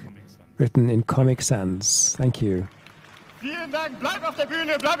book, written in Comic Sans. Thank you.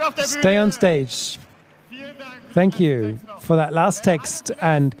 Stay on stage. Thank you for that last text,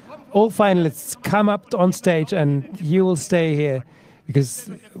 and all finalists come up on stage and you will stay here because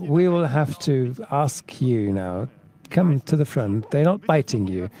we will have to ask you now. Come to the front. They're not biting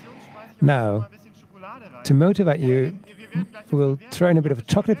you. Now, to motivate you, we'll throw in a bit of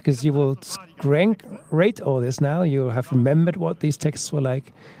chocolate because you will rate all this now. You'll have remembered what these texts were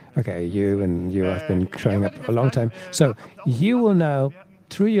like. Okay, you have been showing up a long time. So you will now,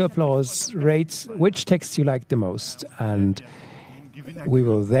 through your applause, rate which text you like the most. And we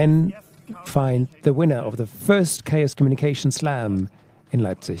will then find the winner of the first Chaos Communication Slam in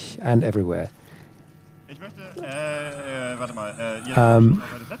Leipzig and everywhere.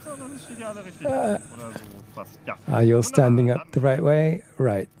 Are you standing up the right way?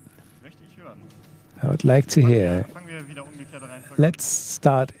 Right. I would like to hear. Let's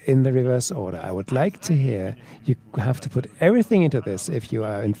start in the reverse order. I would like to hear. You have to put everything into this if you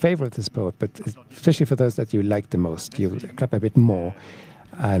are in favor of this poet, but especially for those that you like the most. You clap a bit more.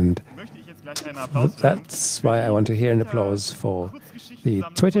 And that's why I want to hear an applause for the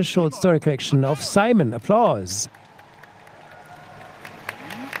Twitter short story collection of Simon. Applause.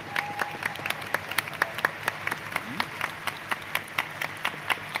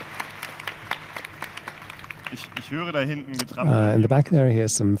 In the back there, I hear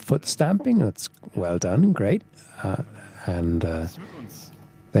some foot stamping. That's well done, great. And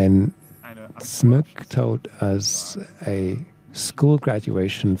then Smuk told us a school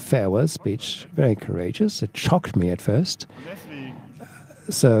graduation farewell speech, very courageous. It shocked me at first.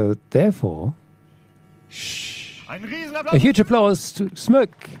 So therefore, a huge applause to Smuk.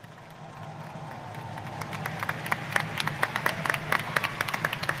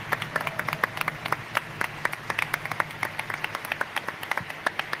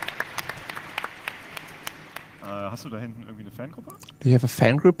 Do you have a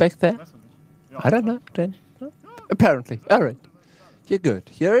fan group back there? I don't know. Then. No? Apparently. All right. You're good.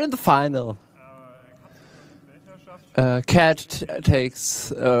 You're in the final. Cat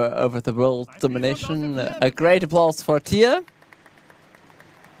takes over the world domination. A great applause for Tia.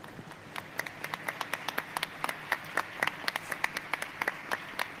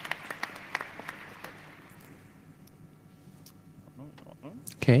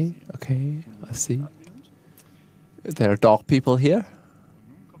 Okay, I see. There are dog people here.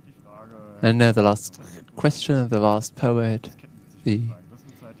 And now the last question, the last poet, the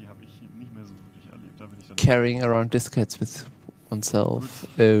carrying around diskettes with oneself.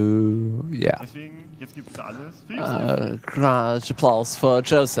 Oh, yeah. Deswegen, jetzt gibt's da alles. Large applause for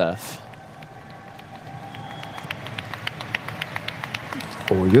Joseph.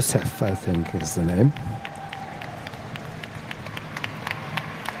 Or Yusef, I think is the name.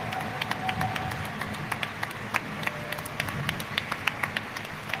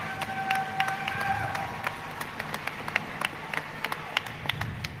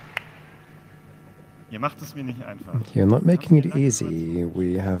 Ihr macht es mir nicht einfach. You're not making it easy.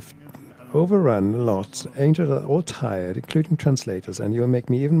 We have overrun a lot. Angels are all tired, including translators, and you'll make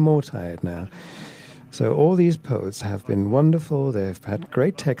me even more tired now. So all these poets have been wonderful. They've had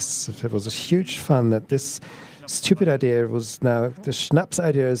great texts. It was a huge fun that this stupid idea was now, the Schnaps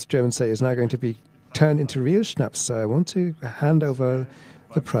idea, as Germans say, is now going to be turned into real Schnaps. So I want to hand over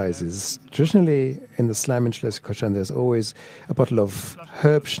the prizes. Traditionally, in the Slam in Schleswig-Holstein, there's always a bottle of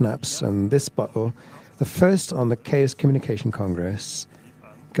herb Schnaps, and this bottle, the first on the Chaos Communication Congress,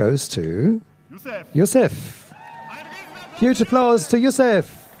 goes to Yusef. Huge applause to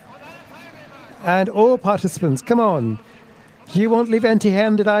Yusef. And all participants, come on. You won't leave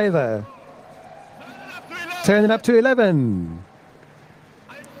empty-handed either. Turn it up to 11.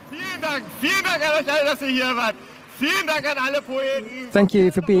 Vielen Dank an euch alle, dass ihr hier wart. Vielen Dank an alle Poeten. Thank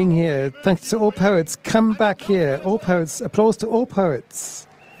you for being here. Thanks to all poets. Come back here. All poets. Applause to all poets.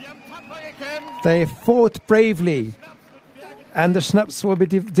 They fought bravely. And the Schnaps will be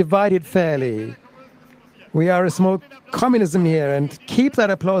divided fairly. We are a small communism here, and keep that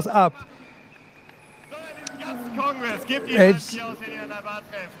applause up.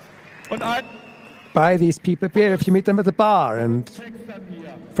 Buy these people beer if you meet them at the bar, and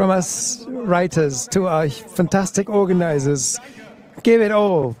from us writers to our fantastic organizers, give it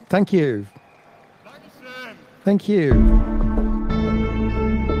all. Thank you. Thank you.